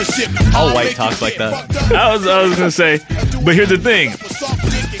that. All white talks like that. I was gonna say, but here's the thing.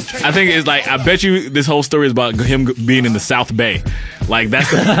 I think it's like I bet you this whole story is about him being in the South Bay. Like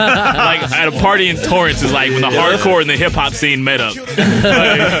that's like at a party in Torrance is like when the hardcore and the hip hop scene met up.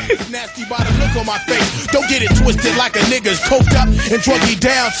 Nasty by the look on my face. Don't get it twisted like a nigga's coked up and druggy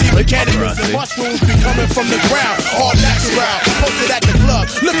down. See the cannabis and mushrooms be coming from the ground. All natural. Posted at the club.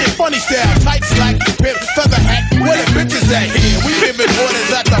 Looking funny style. Tight slack, pimp, feather hat. Where the bitches at here? We giving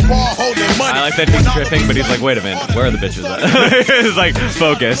orders at the bar holding money. I like that he's tripping, but he's like, wait a minute, where are the bitches at? It's like,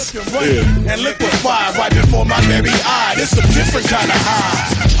 focus. And liquefy right before my very eye. This some different kind of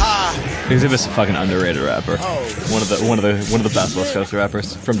high. Exhibit's a fucking underrated rapper. One of the best West Coast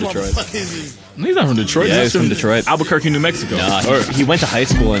rappers from Detroit. He's not from Detroit. Yeah, he's from Detroit. Albuquerque, New Mexico. Nah, he went to high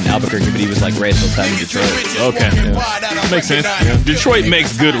school in Albuquerque, but he was like raised full time in Detroit. Okay, yeah. Makes sense. Yeah. Detroit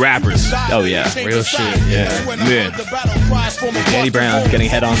makes good rappers. Oh yeah, Real shit. Yeah. Danny Brown getting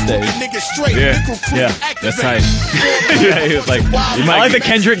head on stage. Yeah, that's tight. Yeah, he was like, I like that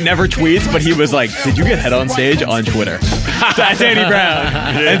Kendrick never tweets, but he was like, did you get head on stage on Twitter? That's Danny Brown.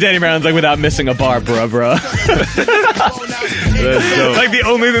 And Danny Brown's like, without missing a bar, bruh. Like the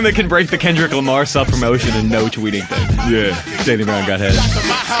only thing that can break the Kendrick Lamar self-promotion and no tweeting thing. Yeah. Danny Brown got head.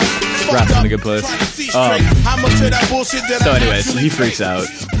 Raps in a good place. So anyways, he freaks out.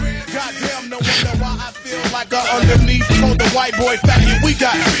 Goddamn, no wonder why I feel like underneath. Told the white boy faggot we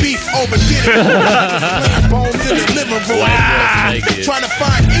got beef over dinner. Bones in the living room. Wow. Trying to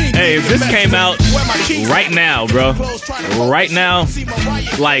find anything. Hey, if this came out right now, bro, right now,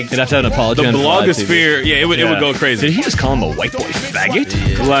 like You'd have to have an apology. the on live TV. blogosphere, yeah, it would go crazy. Did he just call him a white boy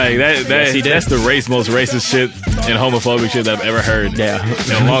faggot? Like that Yes, he did. that's the most racist shit and homophobic shit that I've ever heard. Yeah.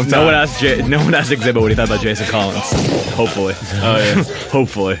 In a long time. No one asked Exhibit what he thought about Jason Collins. Hopefully. Oh yeah.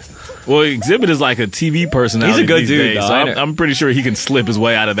 Hopefully. Well, Exhibit is like a TV personality. He's a good these dude, days, though. so I know. I'm pretty sure he can slip his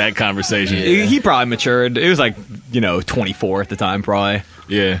way out of that conversation. He probably matured. It was like, 24 at the time, probably.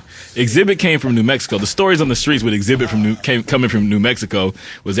 Yeah. Exhibit came from New Mexico. The stories on the streets with Exhibit coming from New Mexico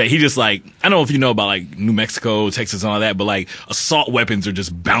was that he just like, I don't know if you know about like New Mexico, Texas and all that, but like assault weapons are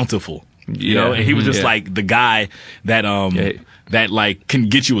just bountiful. You know? And he was just like the guy that that like can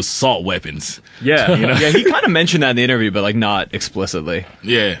get you assault weapons. Yeah. Yeah, he kind of mentioned that in the interview, but like not explicitly.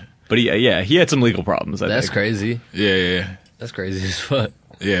 Yeah. But he had some legal problems. I That's think. crazy. Yeah. That's crazy as fuck.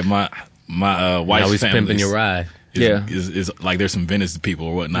 Yeah, my Now wife's he's family pimping your ride. is like there's some Venice people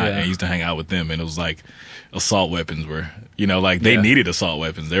or whatnot, Yeah. and I used to hang out with them, and it was like assault weapons were, like they needed assault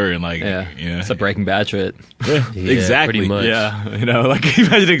weapons. They were in like, It's a Breaking Bad shit. exactly. Pretty much. Yeah, like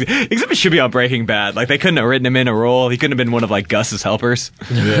imagine Exhibit should be on Breaking Bad. Like they couldn't have written him in a role. He couldn't have been one of like Gus's helpers.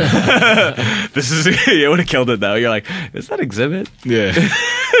 Yeah. It would have killed it though. You're like, is that Exhibit? Yeah.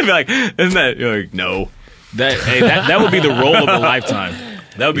 Be like, isn't that? You're like, no. That would be the role of a lifetime.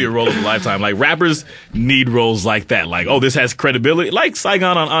 That would be a role of a lifetime. Like rappers need roles like that. Like, oh, this has credibility. Like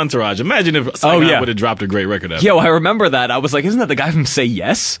Saigon on Entourage. Imagine if Saigon would have dropped a great record after. Yo, I remember that. I was like, isn't that the guy from Say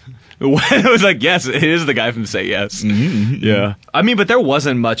Yes? I was like, yes, it is the guy from Say Yes. Mm-hmm. Yeah. I mean, but there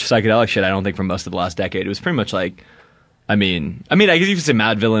wasn't much psychedelic shit, I don't think, for most of the last decade. It was pretty much like, I mean, I guess you could say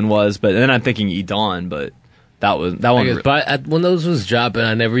Mad Villain was, but then I'm thinking E-Dawn, but that one. But when those was dropping,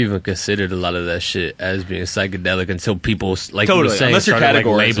 I never even considered a lot of that shit as being psychedelic until people, like you were saying, unless you're started,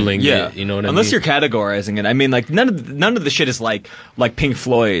 categorizing labeling it. You know what I mean? Unless you're categorizing it. I mean, like none of the shit is like Pink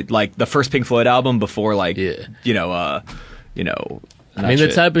Floyd, like the first Pink Floyd album before, like Yeah. I mean,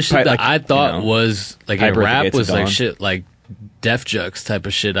 the type of shit that like, I thought was like in Hyper at the rap Gates of was like Dawn. shit like Def Jux type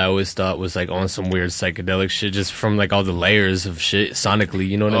of shit. I always thought was like on some weird psychedelic shit, just from like all the layers of shit sonically.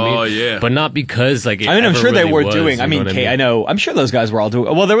 You know what I mean? Oh, yeah. But not because like it I mean, I'm ever sure they really were was, doing. you I mean, know what I know. I'm sure those guys were all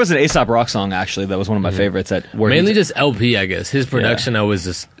doing. Well, there was an Aesop Rock song actually that was one of my favorites. That where Mainly he- just LP, I guess. His production, I was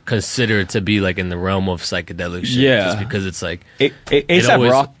just considered to be like in the realm of psychedelic shit. Yeah. Just because it's like, Aesop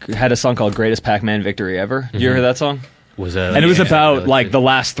always- Rock had a song called "Greatest Pac-Man Victory Ever." You ever heard that song? was that? And it was yeah, about psychedelic like shit. the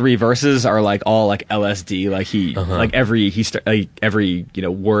last three verses are like all like LSD. Like like every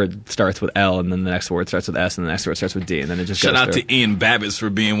word starts with L, and then the next word starts with S, and the next word starts with D, and then it just Shout goes out through. to Ian Babbitts for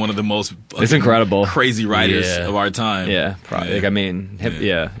being one of the most It's incredible. crazy writers Yeah. of our time. Yeah, probably. Like, I mean,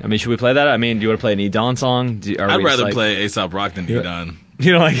 I mean, should we play that? I mean, do you want to play an E-Dawn song? I'd rather play Aesop Rock than E-Dawn.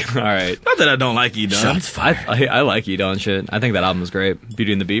 You know, like, all right. Not that I don't like E-Dawn. I like E-Dawn shit. I think that album was great.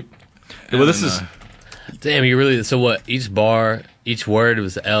 Beauty and the Beat. Well, this is Damn, you really. So what? Each bar, each word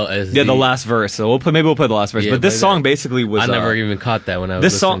was LSD. the last verse. So maybe we'll play the last verse. Yeah, but this play song that. basically was. I never even caught that when I was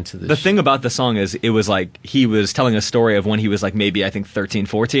This listening song, to this. the thing about the song is, it was like he was telling a story of when he was like maybe I think 13,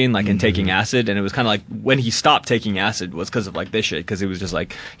 14, like and taking acid, and it was kind of like when he stopped taking acid was because of like this shit, because it was just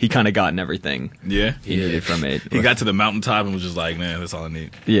like he kind of gotten everything Yeah. he needed from it. He got to the mountaintop and was just like, man, that's all I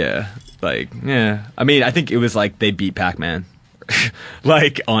need. Yeah, like yeah. I mean, I think it was like they beat Pac-Man,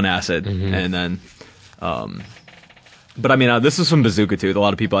 like on acid, and then. But I mean, this was from Bazooka too. A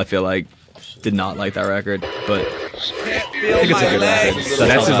lot of people I feel like did not like that record, but I think it's a good record.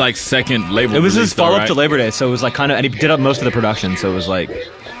 That's his like second label. It was his release, though, follow up right? to Labor Day, so it was like kind of, and he did up most of the production, so it was like,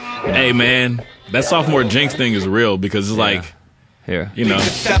 Hey man, that sophomore Jinx thing is real because it's like, here. you know,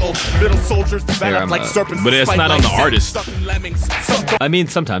 Little soldiers develop I'm, like serpents. but it's not on the artist. I mean,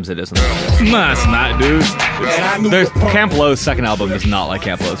 sometimes it isn't. Nah, it's not, dude. There's Camp Lo's second album is not like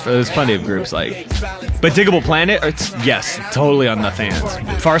Camp Lo's. There's plenty of groups like, but Diggable Planet, it's yes, totally on the fans.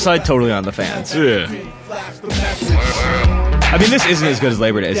 Farside, totally on the fans. Yeah. I mean, this isn't as good as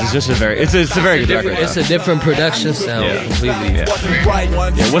Labor Days. It's just a very very good record. It's a different production sound Yeah. completely.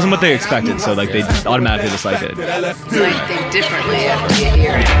 Yeah, it wasn't what they expected, so like they automatically disliked it. Think differently after you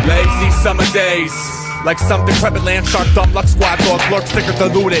hear it. Lazy summer days. Like some decrepit land shark, dumb luck squad dog, lurk thicker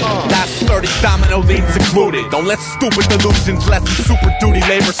diluted. Last 30 domino leans included. Don't let stupid delusions lessen super duty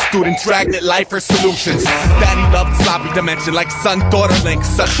labor student. Dragnet life for solutions. Daddy loved sloppy dimension like son-daughter link.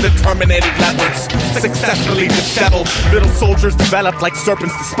 Such determinated leopards successfully disheveled. Little soldiers develop like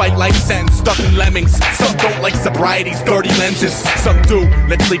serpents despite life sentence. Stuck in lemmings. Some don't like sobriety's dirty lenses. Some do.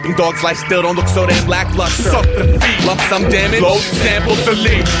 Let sleeping dogs lie still. Don't look so damn lackluster. Suck the feet. Lump sum damage. Load sample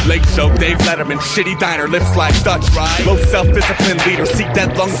delete. Late show Dave Letterman. Shitty diner. Lips like Dutch. Low self-discipline leader. Seek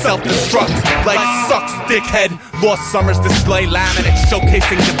that lung self-destruct. Like sucks dickhead. Lost Summers display laminate.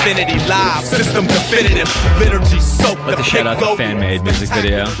 Showcasing divinity live. System definitive. Liturgy soaked. Let the shout out the fan made music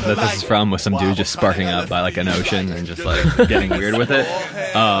video that this is from, with some dude just sparking up by like an ocean and just like getting weird with it.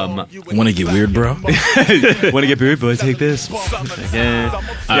 Want to get weird, bro? Want to get weird, boy? Take this. Yeah,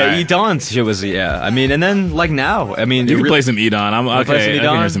 Edon's shit was I mean, and then like now, I mean, You can play some Edon. I'm play okay. some I can hear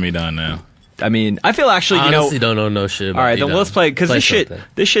Edon? some Edon now. I mean, I feel actually, I you know. honestly don't know no shit about All right, then Edon. let's play because this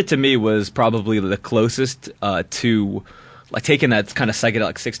something. shit to me was probably the closest to like taking that kind of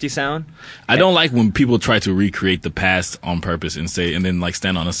psychedelic 60s sound. I don't like when people try to recreate the past on purpose and then like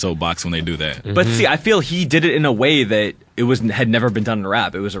stand on a soapbox when they do that. But see, I feel he did it in a way that it had never been done in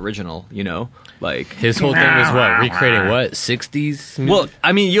rap. It was original, you know? Like His whole thing was what? Recreating what? 60s? music? well,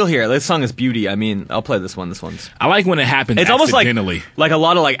 I mean, you'll hear it. This song is Beauty. I mean, I'll play this one. This one's I like when it happens it's almost accidentally. like a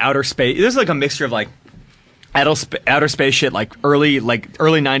lot of like outer space. There's like a mixture of like outer space shit, like early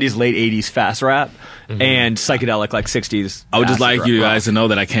 90s, late 80s fast rap, and psychedelic like 60s. I would just acid like you rock. guys to know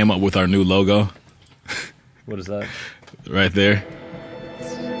that I came up with our new logo What is that? right there.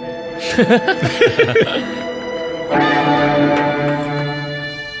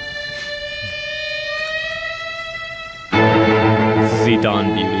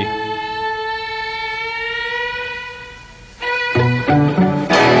 Zedon Beauty.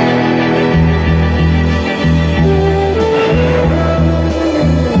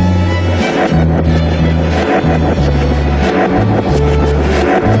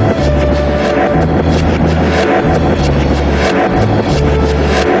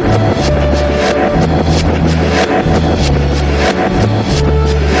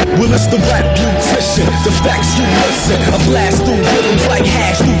 Well, it's the rap beautician, the facts you listen. I blast through rhythms like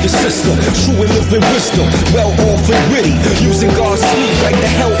hash through the system. True and living wisdom, well off and witty. Using God's sleep like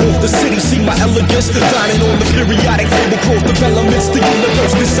the hell off the city. See my elegance, dining on the periodic table. Close developments, the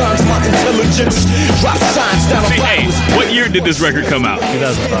universe designs my intelligence. Drop signs down See, a hey, what year did this record come out?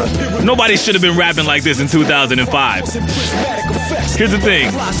 2005. Nobody should have been rapping like this in 2005. Here's the thing.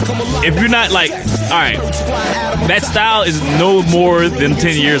 If you're not like, all right, that style is no more than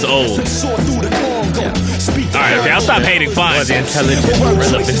 10 years old. All right, okay, I'll stop hating. Fine. the intelligent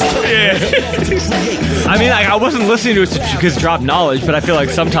relevant. Yeah. I mean, like, I wasn't listening to it because drop knowledge, but I feel like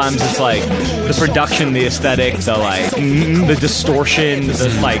sometimes it's like the production, the aesthetic, the like the distortion,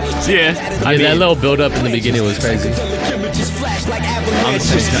 the like. Yeah. I mean, That little build up in the beginning was crazy.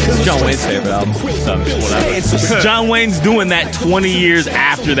 it's John Wayne's favorite album, so whatever. John Wayne's doing that 20 years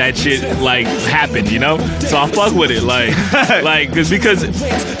after that shit like happened, you know. So I fuck with it, like because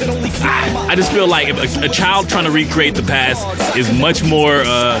I just feel like if a child trying to recreate the past is much more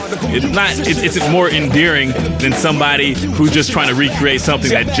it's more endearing than somebody who's just trying to recreate something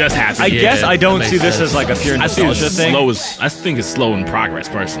that just happened. I guess I don't that see makes this sense. as like a pure I think nostalgia it's thing. I think it's slow in progress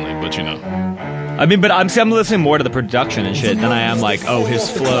personally, but you know. I mean, but I'm listening more to the production and shit than I am like, oh, his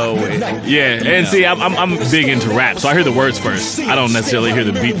flow. Yeah, and see, I'm big into rap, so I hear the words first. I don't necessarily hear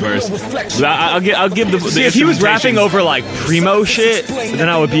the beat first. But I'll give the See, if he was rapping instrumentation- over like primo shit, then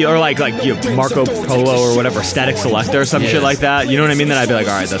I would be, or like you know, Marco Polo or whatever, Static Selector or some shit like that. You know what I mean? Then I'd be like,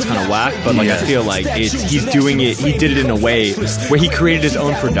 all right, that's kind of whack. But like, I feel like he's doing it. He did it in a way where he created his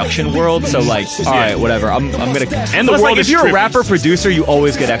own production world. So like, all right, whatever. I'm gonna. And the Plus, world like, is if you're a trippy. rapper producer, you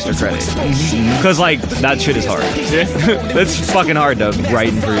always get extra credit because Because like that shit is hard. It's fucking hard to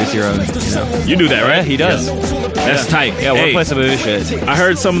write and produce your own. You do that, right? Yeah, he does. That's tight. Yeah, we'll play some of his shit. I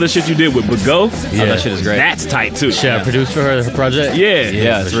heard some of the shit you did with Bago. Yeah, that shit is great. That's tight too. Should I produce for her project?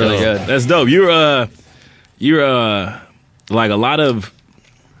 Yeah, it's really good. That's dope. You're like a lot of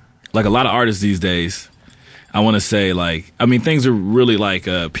artists these days. I want to say things are really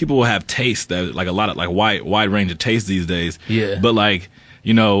people will have taste that like a lot of like wide range of taste these days. Yeah. But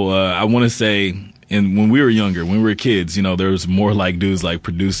I want to say when we were younger, when we were kids, there was more like dudes like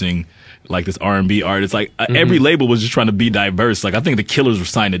producing like this R&B art. It's like every label was just trying to be diverse. Like I think the Killers were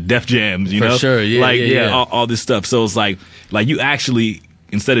signed to Def Jams, For sure, yeah. All this stuff. So it's like you actually,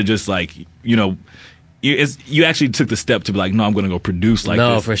 instead of just you actually took the step to be like, no, I'm going to go produce this.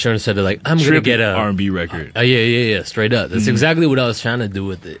 No, for sure. Instead of like, I'm going to get a R&B record. Yeah, straight up. That's exactly what I was trying to do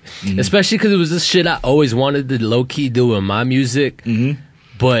with it. Especially because it was this shit I always wanted to low key do in my music.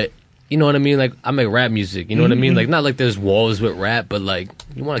 But you know what I mean? Like I make rap music. You know what I mean? Like not like there's walls with rap, but like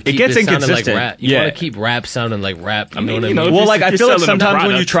you want to keep it sounding like rap. You want to keep rap sounding like rap. You know what I mean? Well, like I feel like sometimes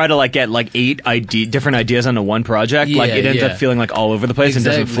when you try to like get like 8 different ideas onto one project, like it ends up feeling like all over the place and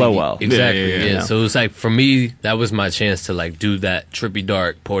doesn't flow well. Exactly. Yeah. So it was like for me, that was my chance to like do that trippy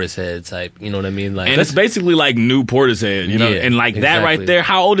dark Portishead type. You know what I mean? Like, and it's basically like new Portishead. You know, and like that right there.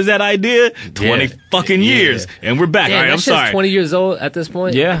 How old is that idea? 20 fucking years, and we're back. All right, I'm sorry. 20 years old at this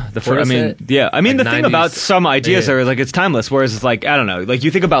point. Yeah. I mean, the thing about some ideas are like it's timeless, whereas it's like I don't know, like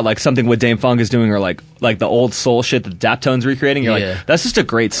you think about like something what Dame Funk is doing, or like the old soul shit that Daptone's recreating. You're like, that's just a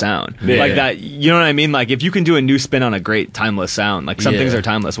great sound, like that. You know what I mean? Like if you can do a new spin on a great timeless sound, like some things are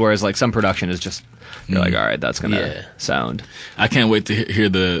timeless, whereas like some production is just you're like, all right, that's gonna sound. I can't wait to hear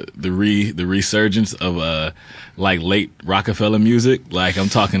the resurgence of like late Rockefeller music. Like I'm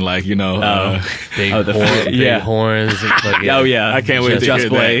talking like big horns. I can't wait to Just hear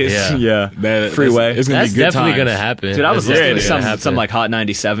Blaze. that. Freeway. It's gonna That's be good definitely times. gonna happen. Dude, I was listening to some happen. like Hot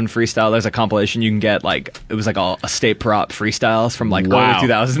 97 freestyle. There's a compilation you can get, like it was like a state prop freestyles from like early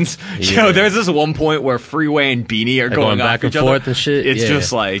 2000s. Yo, there's this one point where Freeway and Beanie are going back and each forth other. and shit. It's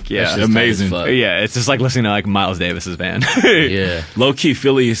just like That's just amazing. tight as fuck. Yeah, it's just like listening to like Miles Davis's band. Low key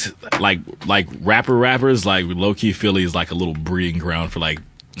Philly's like rappers like low key Philly is like a little breeding ground for like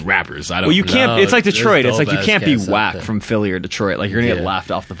rappers. I don't. Well, you can't. It's like Detroit. It's like you dope-ass can't be cats out whack there. from Philly or Detroit. Like you're gonna get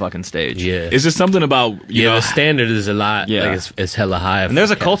laughed off the fucking stage. Yeah. It's just something about you know the standard is a lot. Yeah. Like it's hella high. And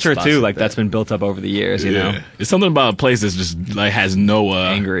there's a for culture spots too, like like that. that's been built up over the years. You know, it's something about a place that's just like has no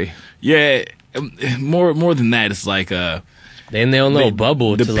angry. Yeah, more than that, it's like they in their own little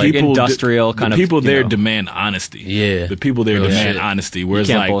bubble. The to people, like industrial kind the of. people there know. demand honesty. Yeah, the people there Real demand shit. honesty. Whereas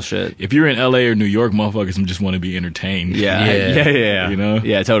You can't like bullshit. if you're in LA or New York, motherfuckers just want to be entertained. Yeah. You know?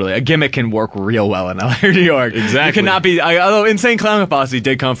 Yeah, totally. A gimmick can work real well in LA or New York. Exactly. You cannot be. Although Insane Clown Posse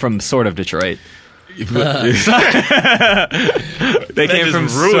did come from sort of Detroit. They came from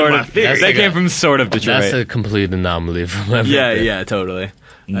sort of. They came from sort of Detroit. That's a complete anomaly from everything. Yeah, totally.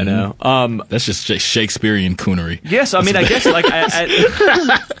 I know. That's just Shakespearean coonery. Yes, I mean, I guess like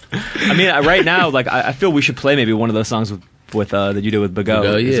I mean, right now, like I feel we should play maybe one of those songs with that you did with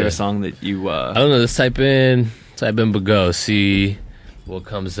Bago. Is there a song that you? I don't know. Just type in Bago. See what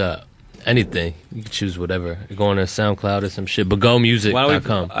comes up. Anything you can choose, whatever. Go on to SoundCloud or some shit.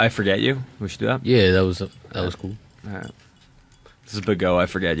 BagoMusic.com. I Forget You. We should do that. Yeah, that was cool. All right. This is Bago. I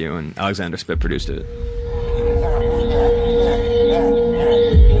Forget You, and Alexander Spit produced it.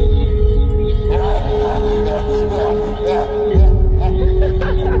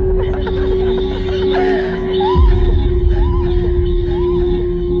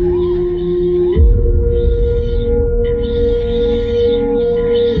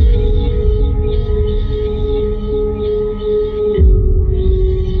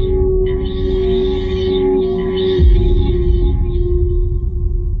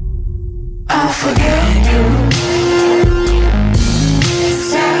 I'll forget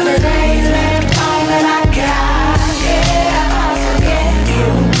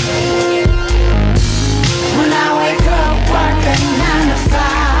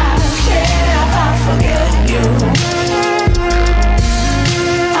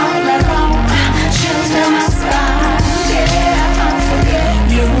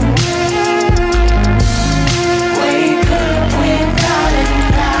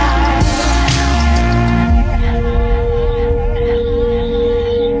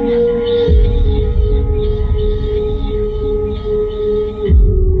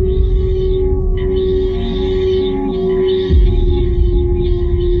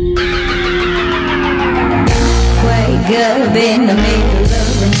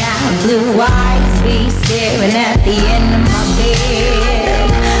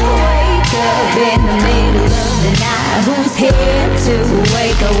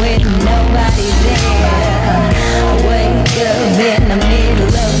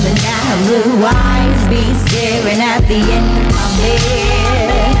be staring at the end of my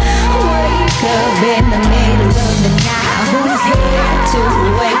bed. Wake up in the middle of the night. Who's here to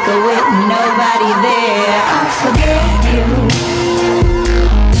wake up with nobody there? I forget you.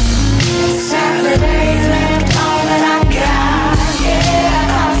 Saturday left all that I got.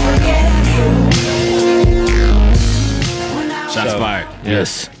 Yeah, I forget you. Shots fired.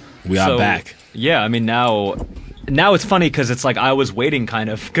 Yes. We are back. Yeah, I mean, now it's funny because it's like I was waiting kind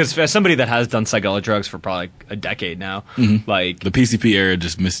of, because as somebody that has done psychedelic drugs for probably like a decade now, like The PCP era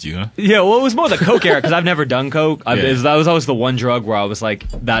just missed you, huh? yeah, well, it was more the coke era because I've never done coke. Yeah. That was always the one drug where I was like,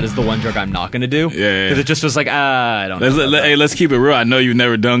 that is the one drug I'm not going to do. Yeah. Because it just was like, I don't know. Hey, let's keep it real. I know you've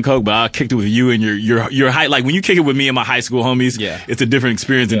never done coke, but I kicked it with you and your high. Like when you kick it with me and my high school homies, it's a different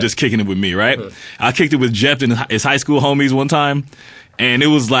experience than just kicking it with me, right? I kicked it with Jeff and his high school homies one time, and it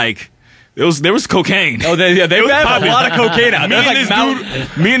was like. There was cocaine. Oh, they have a lot of cocaine out. Me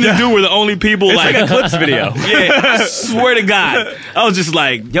and this dude were the only people. It's like a Clips video. Yeah, I swear to God, I was just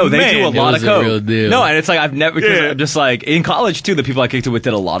like, yo, they do a lot of coke. Real deal. No, and it's like I've never. I'm just like in college too. The people I kicked it with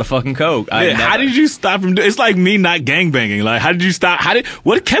did a lot of fucking coke. How did you stop from? It's like me not gangbanging. Like, how did you stop?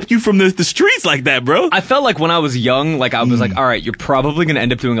 What kept you from the streets like that, bro? I felt like when I was young, like I was like, all right, you're probably gonna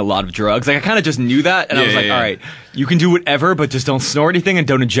end up doing a lot of drugs. Like I kind of just knew that, and I was like, all right, you can do whatever, but just don't snort anything and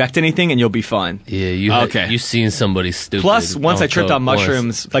don't inject anything, and you'll be fine. Yeah, you seen somebody stupid. Plus, once I tripped on coke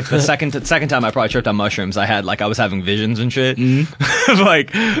mushrooms, like the second time I probably tripped on mushrooms, I was having visions and shit,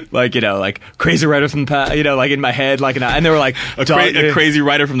 like you know, like crazy writer from the past, you know, like in my head, like and they were like a crazy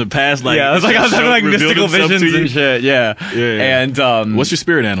writer from the past, like I was having like mystical visions and shit, yeah. And what's your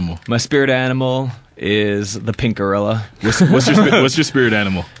spirit animal? My spirit animal is the pink gorilla. What's your spirit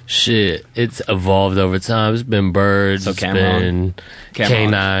animal? Shit, it's evolved over time. It's been birds, it's been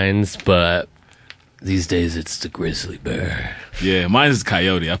canines, but these days it's the grizzly bear. Yeah, mine is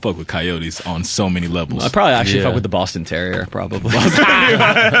coyote. I fuck with coyotes on so many levels. I probably actually fuck with the Boston Terrier, probably. Would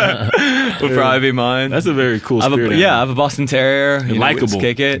probably be mine. That's a very cool spirit. I have a Boston Terrier. Likeable.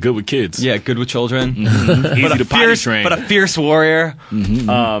 Kick it. Good with kids. Yeah, good with children. Easy to potty train. But a fierce warrior.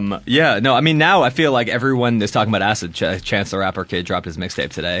 I mean, now I feel like everyone is talking about acid. Chance the Rapper Kid dropped his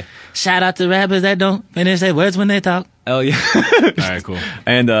mixtape today. Shout out to rappers that don't finish their words when they talk. Oh yeah. All right, cool.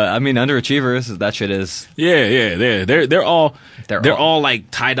 And I mean, underachievers. That shit is. Yeah. They're all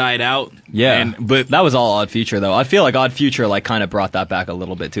like tie-dyed out. Yeah. But that was all Odd Future though. I feel like Odd Future like kind of brought that back a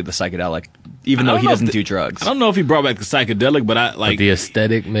little bit to the psychedelic, even though he doesn't do drugs. I don't know if he brought back the psychedelic, but I like the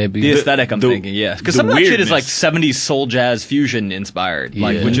aesthetic maybe. The aesthetic, I'm thinking, yeah, because some of that shit is like 70s soul jazz fusion inspired,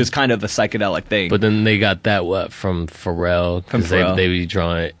 like which is kind of a psychedelic thing. But then they got that from Pharrell, because they be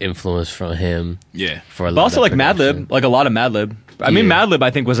drawing influence from him. Yeah. For a lot but also of like production. Madlib, like a lot of Madlib. I mean, Madlib,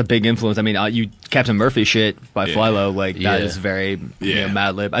 I think, was a big influence. I mean, you Captain Murphy shit by Philo, like that is very you know,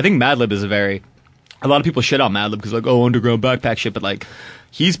 Madlib. I think Madlib is a lot of people shit on Madlib because like, underground backpack shit, but like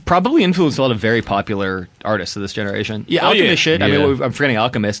he's probably influenced a lot of very popular artists of this generation. Yeah, Alchemist shit. I mean, I'm forgetting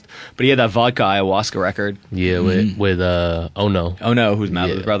Alchemist, but he had that vodka ayahuasca record. Yeah, with Oh No, who's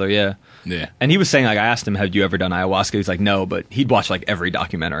Madlib's brother. Yeah. And he was saying, like, I asked him, have you ever done ayahuasca? He's like, no, but he'd watch, like, every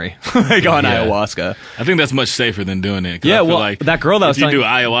documentary like on ayahuasca. I think that's much safer than doing it. Yeah, I feel well, like that girl that was if you do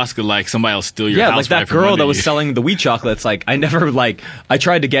ayahuasca, like, somebody will steal your house. Yeah, like that girl that was selling the weed chocolates, like, I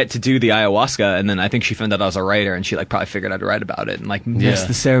tried to get to do the ayahuasca, and then I think she found out I was a writer, and she, like, probably figured I'd write about it, and, like, missed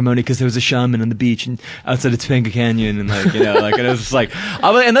the ceremony because there was a shaman on the beach and outside of Topanga Canyon, and, like, you know, like, and it was just like,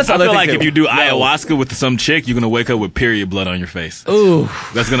 and that's I feel like if you do ayahuasca with some chick, you're gonna wake up with period blood on your face. Ooh.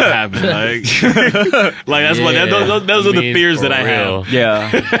 That's gonna happen, like... like that's what those are the fears that I have.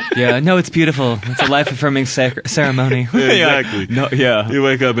 Yeah. No, it's beautiful. It's a life affirming ceremony. Exactly. No, yeah. You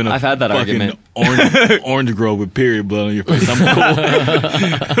wake up in I've had that argument. Orange grove with period blood on your face. I'm cool.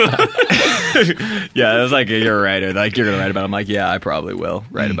 Yeah, it was like you're a writer. Like you're gonna write about it. I'm like, yeah, I probably will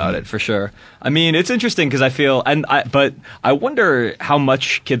write about it for sure. I mean, it's interesting because I feel, but I wonder how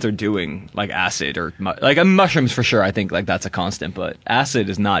much kids are doing like acid or like mushrooms for sure. I think like that's a constant, but acid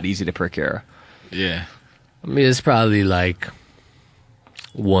is not easy to procure. Yeah. I mean, it's probably like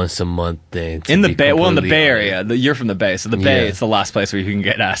once a month thing. In the Bay, in the Bay Area. You're from the Bay, so the Bay is the last place where you can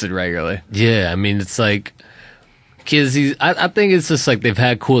get acid regularly. Yeah, I mean, it's like kids. I think it's just like they've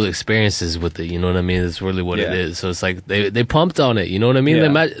had cool experiences with it. You know what I mean? That's really what it is. So it's like they pumped on it. You know what I mean?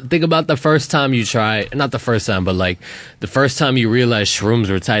 Yeah. Think about the first time you try. Not the first time, but like the first time you realized shrooms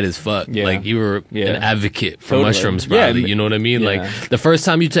were tight as fuck. Yeah. Like you were an advocate for mushrooms, probably. You know what I mean? Like the first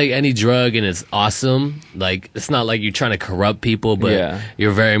time you take any drug and it's awesome. Like it's not like you're trying to corrupt people, but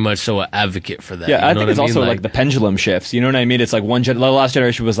you're very much so an advocate for that. Yeah, you know I think it's also like the pendulum shifts. You know what I mean? It's like the last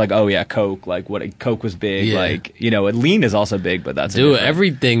generation was like, oh yeah, Coke. Like Coke was big. Like lean is also big, but that's Dude,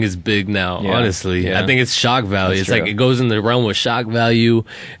 everything is big now, Yeah. honestly. Yeah. I think it's shock value. That's It's like true. it goes in the realm of shock value,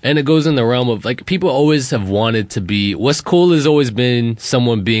 and it goes in the realm of like people always have wanted to be. What's cool has always been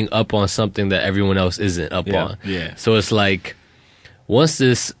someone being up on something that everyone else isn't up Yeah. on. Yeah. So it's like once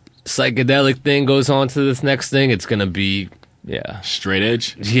this psychedelic thing goes on to this next thing, it's gonna be straight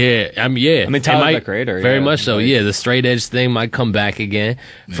edge. Yeah, I mean, Tyler, it might- the Creator, very yeah, much so. like- Yeah, the straight edge thing might come back again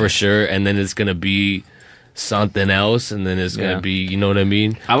for sure, and then it's gonna be something else, and then it's Yeah. gonna be, you know what I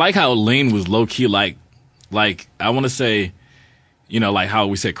mean? I like how lean was low key like I want to say, like how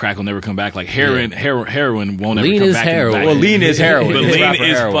we said crack will never come back. Like heroin, heroin won't ever Lean come is back. heroin. Well, lean is heroin. but It's lean rapper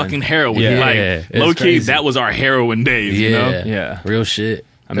is heroin. fucking heroin. Yeah. Like Yeah, it's low key, crazy. that was our heroin days. Yeah, You know? Yeah. real shit.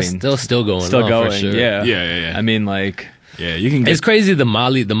 I It's mean, still going Still on going. for sure. Yeah. I mean, like, Yeah, you can get. It's crazy the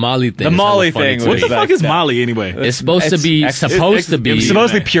Molly thing. The is Molly hella funny thing to what me. the fuck is Molly anyway? It's supposed to be it's supposed to be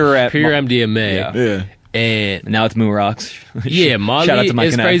pure MDMA. Yeah. And now it's Moon Rocks. yeah, Molly Shout out to Mike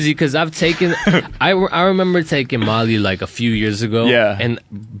is Connect. crazy because I've taken. I remember taking Molly like a few years ago. Yeah. and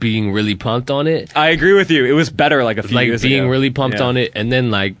being really pumped on it. I agree with you. It was better like a few Like years being ago. really pumped Yeah. on it, and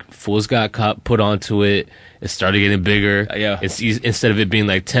then like fools got put onto it. It started getting bigger. Yeah. It's instead of it being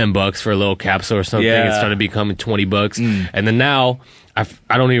like $10 for a little capsule or something, Yeah. it's starting to become $20. And then now I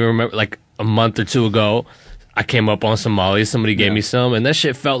don't even remember, like a month or two ago, I came up on some Molly. Somebody gave me some, and that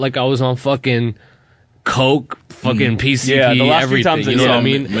shit felt like I was on fucking coke, fucking PCP, Yeah, the last few everything. times You it know what I all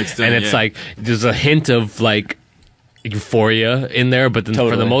mean? mixed in, And it's yeah. like there's a hint of like euphoria in there, but then for the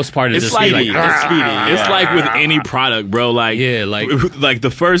Totally. most part, it's It's just like like it's like with any product, bro. Like Yeah, like- like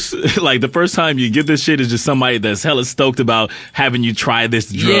the first time you get this shit is just somebody that's hella stoked about having you try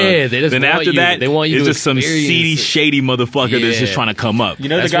this drug. Yeah, they just then want after you- that, they want you it's to just some experience seedy, it. shady motherfucker that's just Yeah. trying to come up. You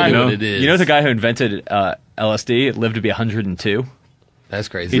know That's the guy really who what it is. You know the guy who invented LSD lived to be 102. That's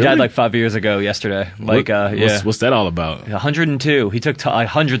crazy. He died like 5 years ago yesterday. Like What's that all about? 102. He took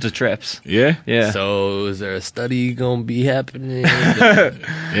hundreds of trips. Yeah, Yeah. So is there a study gonna be happening? yeah.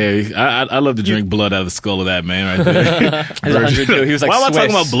 I love to drink blood out of the skull of that man right there. He's 102. He was like Why am I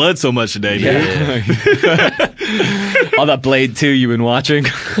talking Swiss. about blood so much today, man? All that Blade 2 you've been watching.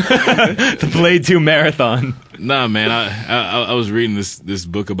 The Blade 2 marathon. Nah, man. I was reading this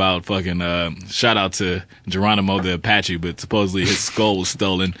book about fucking shout out to Geronimo the Apache, but supposedly his skull was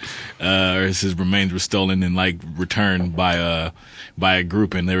stolen, or his remains were stolen and like returned by a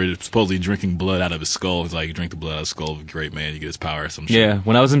group, and they were supposedly drinking blood out of his skull. It's like you drink the blood out of his skull, great man, you get his power or some shit. Yeah,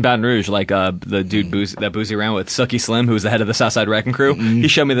 when I was in Baton Rouge, like the dude Boozy ran with, Sookie Slim, who was the head of the Southside Wrecking Crew, he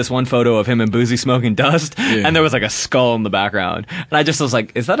showed me this one photo of him and Boozy smoking dust, and there was like a skull in the background, and I just was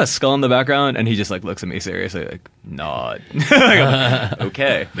like, "Is that a skull in the background?" And he just like looks at me seriously, like, "Nod."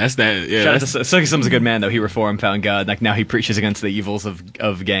 Okay, That's that. Yeah, Shout out that's, to Sookie Slim's a good man though. He reformed, found God. Like now he preaches against the evils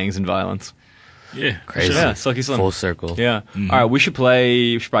of gangs and violence. yeah. Crazy. Yeah, Sookie Slim. Full circle. Yeah. All right, we should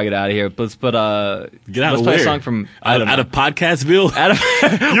probably get out of here. Let's put Get out let's of play where? a song from out of Podcastville. out of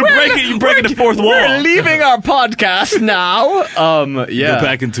You're breaking the fourth wall. We're leaving our podcast now. Yeah. Go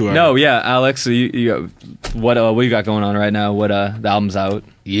back into our. No, yeah, Alex. So you what you got going on right now? What the album's out?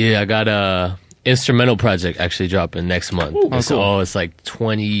 Yeah, I got a instrumental project actually dropping next month. It's like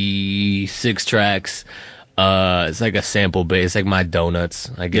 26 tracks. It's like a sample base, it's like my donuts,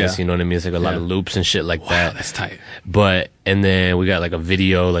 I guess. Yeah. You know what I mean? It's like a lot of loops and shit like that. That's tight. And then we got like a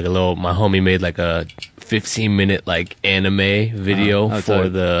video, like my homie made like a 15-minute like anime video for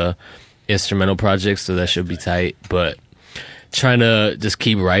tight. the instrumental project, so that should be tight. But trying to just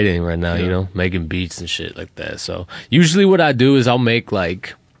keep writing right now, you know, making beats and shit like that. So usually what I do is I'll make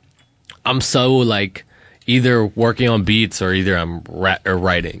like, I'm so like either working on beats or either I'm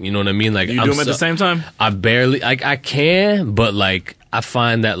writing. You know what I mean? Like You do them at the same time? I barely like I can, but like I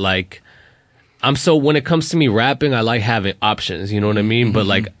find that like when it comes to me rapping, I like having options, you know what I mean? But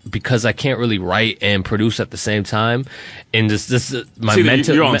like because I can't really write and produce at the same time, and this my See,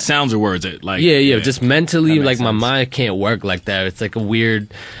 mental you're on sounds or words. Like yeah, just mentally, like my mind can't work like that. It's like a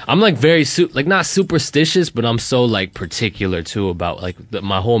weird. I'm like very like not superstitious, but I'm so like particular too about like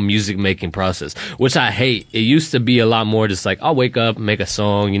my whole music making process, which I hate. It used to be a lot more just like I'll wake up, make a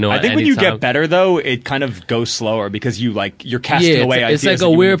song, you know. I think when you anytime. get better though, it kind of goes slower because you're casting away it's ideas. like that a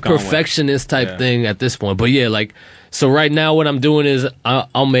you weird would've gone with. perfectionist type thing at this point. But yeah, like so right now what I'm doing is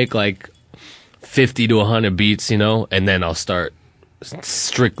I'll make like 50 to 100 beats, you know, and then I'll start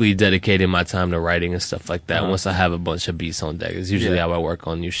strictly dedicating my time to writing and stuff like that. Once I have a bunch of beats on deck, it's usually how I work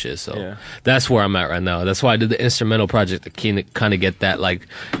on new shit. So that's where I'm at right now. That's why I did the instrumental project to kind of get that like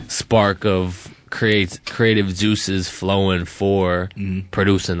spark of creative juices flowing for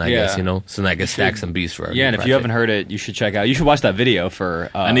producing, I guess, you know, so that I can stack some beats for every Yeah, and if project. you haven't heard it, you should check out. You should watch that video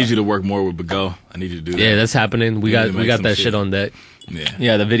for. I need you to work more with Bago. I need you to do that. Yeah, that's happening. We need to got make some that shit on deck.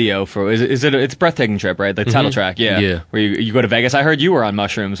 Yeah, the video for is it? It's breathtaking trip, right? The title track, Yeah. Where you go to Vegas. I heard you were on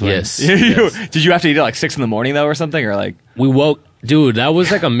mushrooms. Yes. Did you have to eat at like 6 a.m. though, or something, or like? We woke, dude. That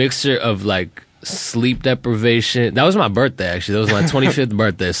was like a mixture of like sleep deprivation. That was my birthday, actually. That was my 25th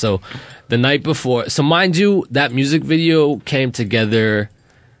birthday. So the night before. So mind you, that music video came together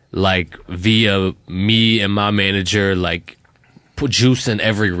like via me and my manager, like put juice in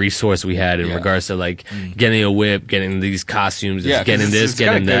every resource we had in regards to like getting a whip, getting these costumes, getting this,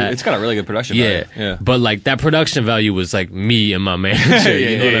 getting that. It's got a really good production value. Yeah. But like that production value was like me and my manager.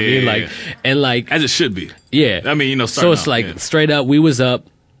 You know what I mean? Like, and like as it should be. Yeah. I mean, you know, so it's like straight up, we was up.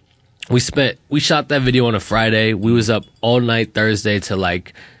 We shot that video on a Friday. We was up all night Thursday to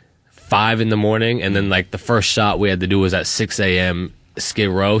like 5 a.m, and then like the first shot we had to do was at 6 a.m. Skid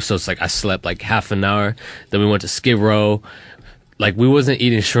Row. So it's like I slept like half an hour. Then we went to Skid Row. Like we wasn't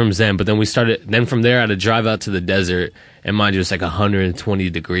eating shrooms then, but then we started. Then from there, I had to drive out to the desert, and mind you, it's like 120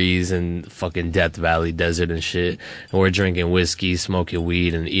 degrees in fucking Death Valley desert and shit. And we're drinking whiskey, smoking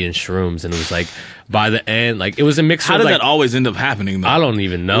weed, and eating shrooms. And it was like by the end, like it was a mixture. How did of, like, that always end up happening, though? I don't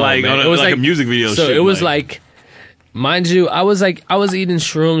even know. Like, man. on It was like a music video. So shit, it was like, mind you, I was eating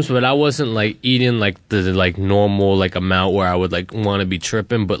shrooms, but I wasn't like eating like the like normal like amount where I would like want to be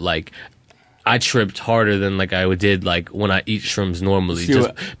tripping, but like I tripped harder than like I did like when I eat shrooms normally, See just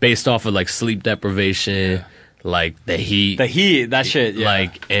what- based off of like sleep deprivation, like the heat, that shit,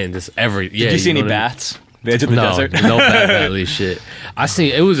 like and just every. Did you see any bats? The edge of the no, desert? no Bat Valley shit. I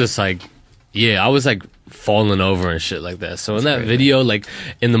seen it was just like, I was like falling over and shit like that. So in that video, like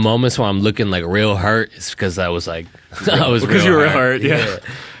in the moments where I'm looking like real hurt, it's because I was like, I was because real you were hurt. hurt.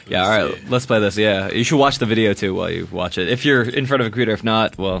 Yeah. All right, let's play this. Yeah, you should watch the video too while you watch it. If you're in front of a computer, if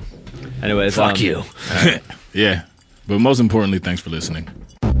not, well, anyways. Fuck you. Yeah, but most importantly, thanks for listening.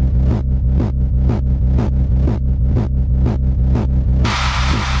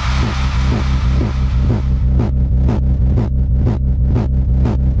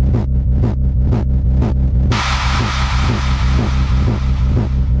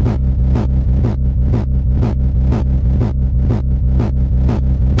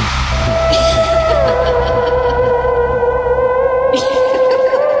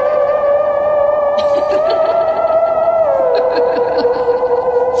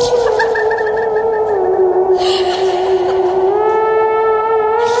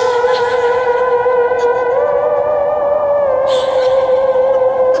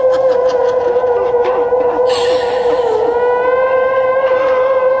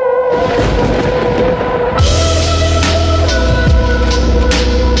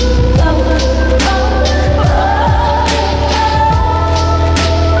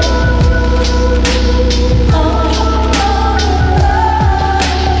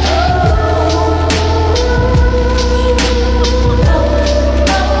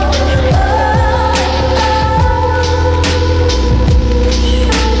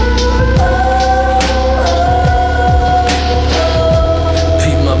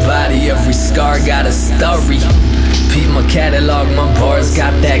 Got a story. Peep my catalog, my bars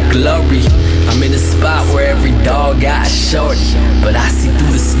got that glory. I'm in a spot where every dog got a shorty, but I see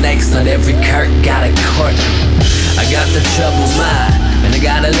through the snakes, not every Kirk got a court. I got the trouble mind, and I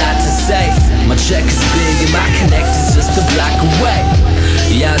got a lot to say. My check is big and my connect is just a block away.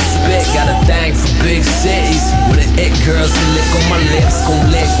 Yeah, I spit, got a thing for big cities, with an it girls who lick on my lips,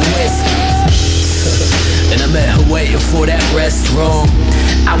 gon' lick whiskey. And I met her waiting for that restroom.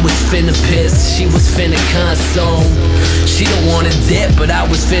 I was finna piss, she was finna consume. She don't wanna dip, but I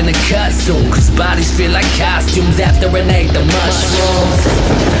was finna cut soon. Cause bodies feel like costumes after I ate the mushrooms.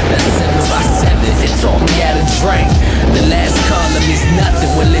 That's 7 by 7, it taught me how to drink. The last color means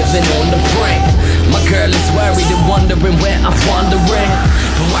nothing, we're living on the brink. My girl is worried and wondering where I'm wandering.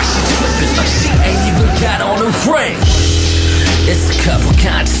 But why she tripping like she ain't even got on a ring? It's a couple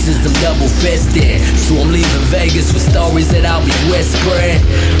consciences, I'm double-fisted. So I'm leaving Vegas with stories that I'll be whispering.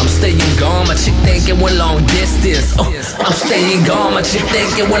 I'm staying gone, my chick thinking we're long distance. I'm staying gone, my chick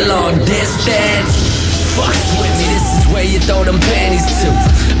thinking we're long distance. Fucks with me, this is where you throw them panties to.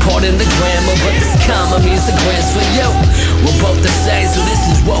 Pardon the grammar, but this comma means the grants for you. We're both the same, so this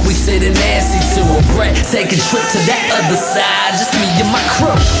is what we sit in Nancy to. A Brett, take a trip to that other side, just me and my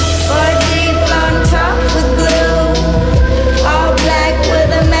crew. 4 deep on top with glue. All black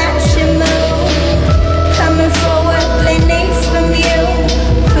with a matching mood. Coming forward, blending from you.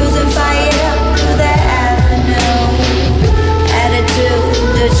 Cruising fired up through the avenue. Attitude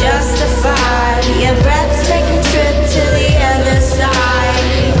to justify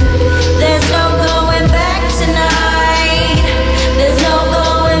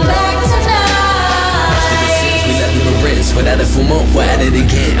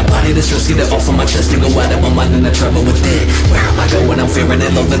on my chest and go out of my mind and I travel with it. Where am I going? I'm fearing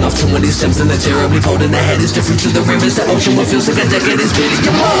and loathing off too many stems and the terribly cold in the head is different to the rim. It's the ocean what feels like a decade is clearly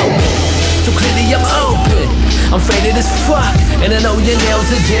your moment. So clearly I'm open. I'm faded as fuck, and I know your nails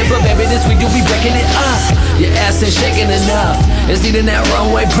are dim, but baby this week you'll be breaking it up. Your ass ain't shaking enough. It's needing that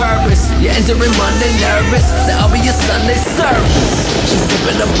runway purpose. You're entering Monday nervous. That I'll be your Sunday service. She's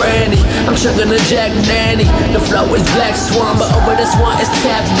sipping a brandy. I'm chugging a Jack Nanny. The flow is Black Swan, but over the swan is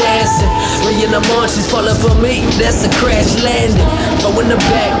tap dancing. 3 in the morning, she's falling for me. That's a crash landing. 4 in the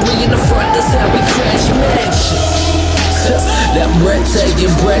back, 3 in the front. That's how we crash mansions. That breathtaking.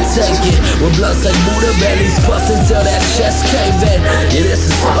 With blunts like Buddha bellies puffed until that chest cave in. Yeah, this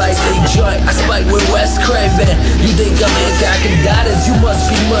is Spike Lee joint. I spike with Wes Craven. You think I'm Incognitatus? You must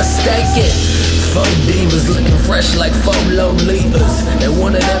be mistaken. 4 divas looking fresh like 4 Lolitas. And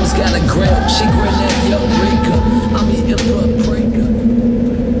one of them's got a grill. She grin at Eureka. I'm eating paprika.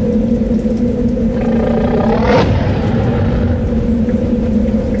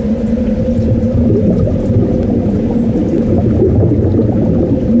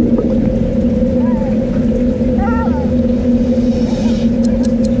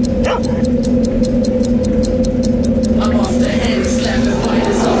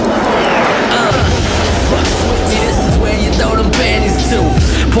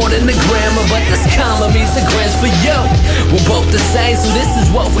 Poured in the grammar, but this comma means the grams for you. We're both the same, so this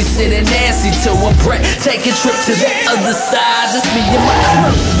is what we sit in Nancy to. A breath, take a trip to the other side. Just me and my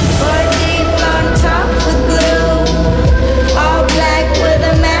crew. 4 deep on top with glue, all black with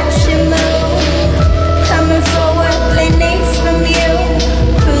a matching move. Coming forward, play names from you.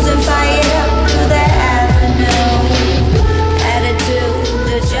 Cruising fired up through the avenue.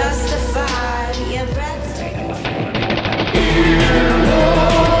 Attitude to justify your breathtaking.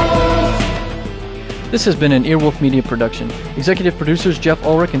 This has been an Earwolf Media production. Executive producers Jeff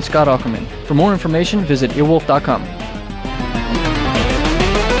Ulrich and Scott Ackerman. For more information, visit earwolf.com.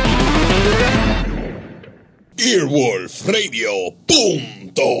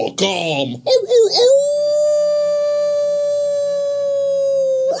 Earwolfradio.com.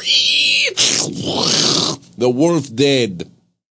 The wolf dead.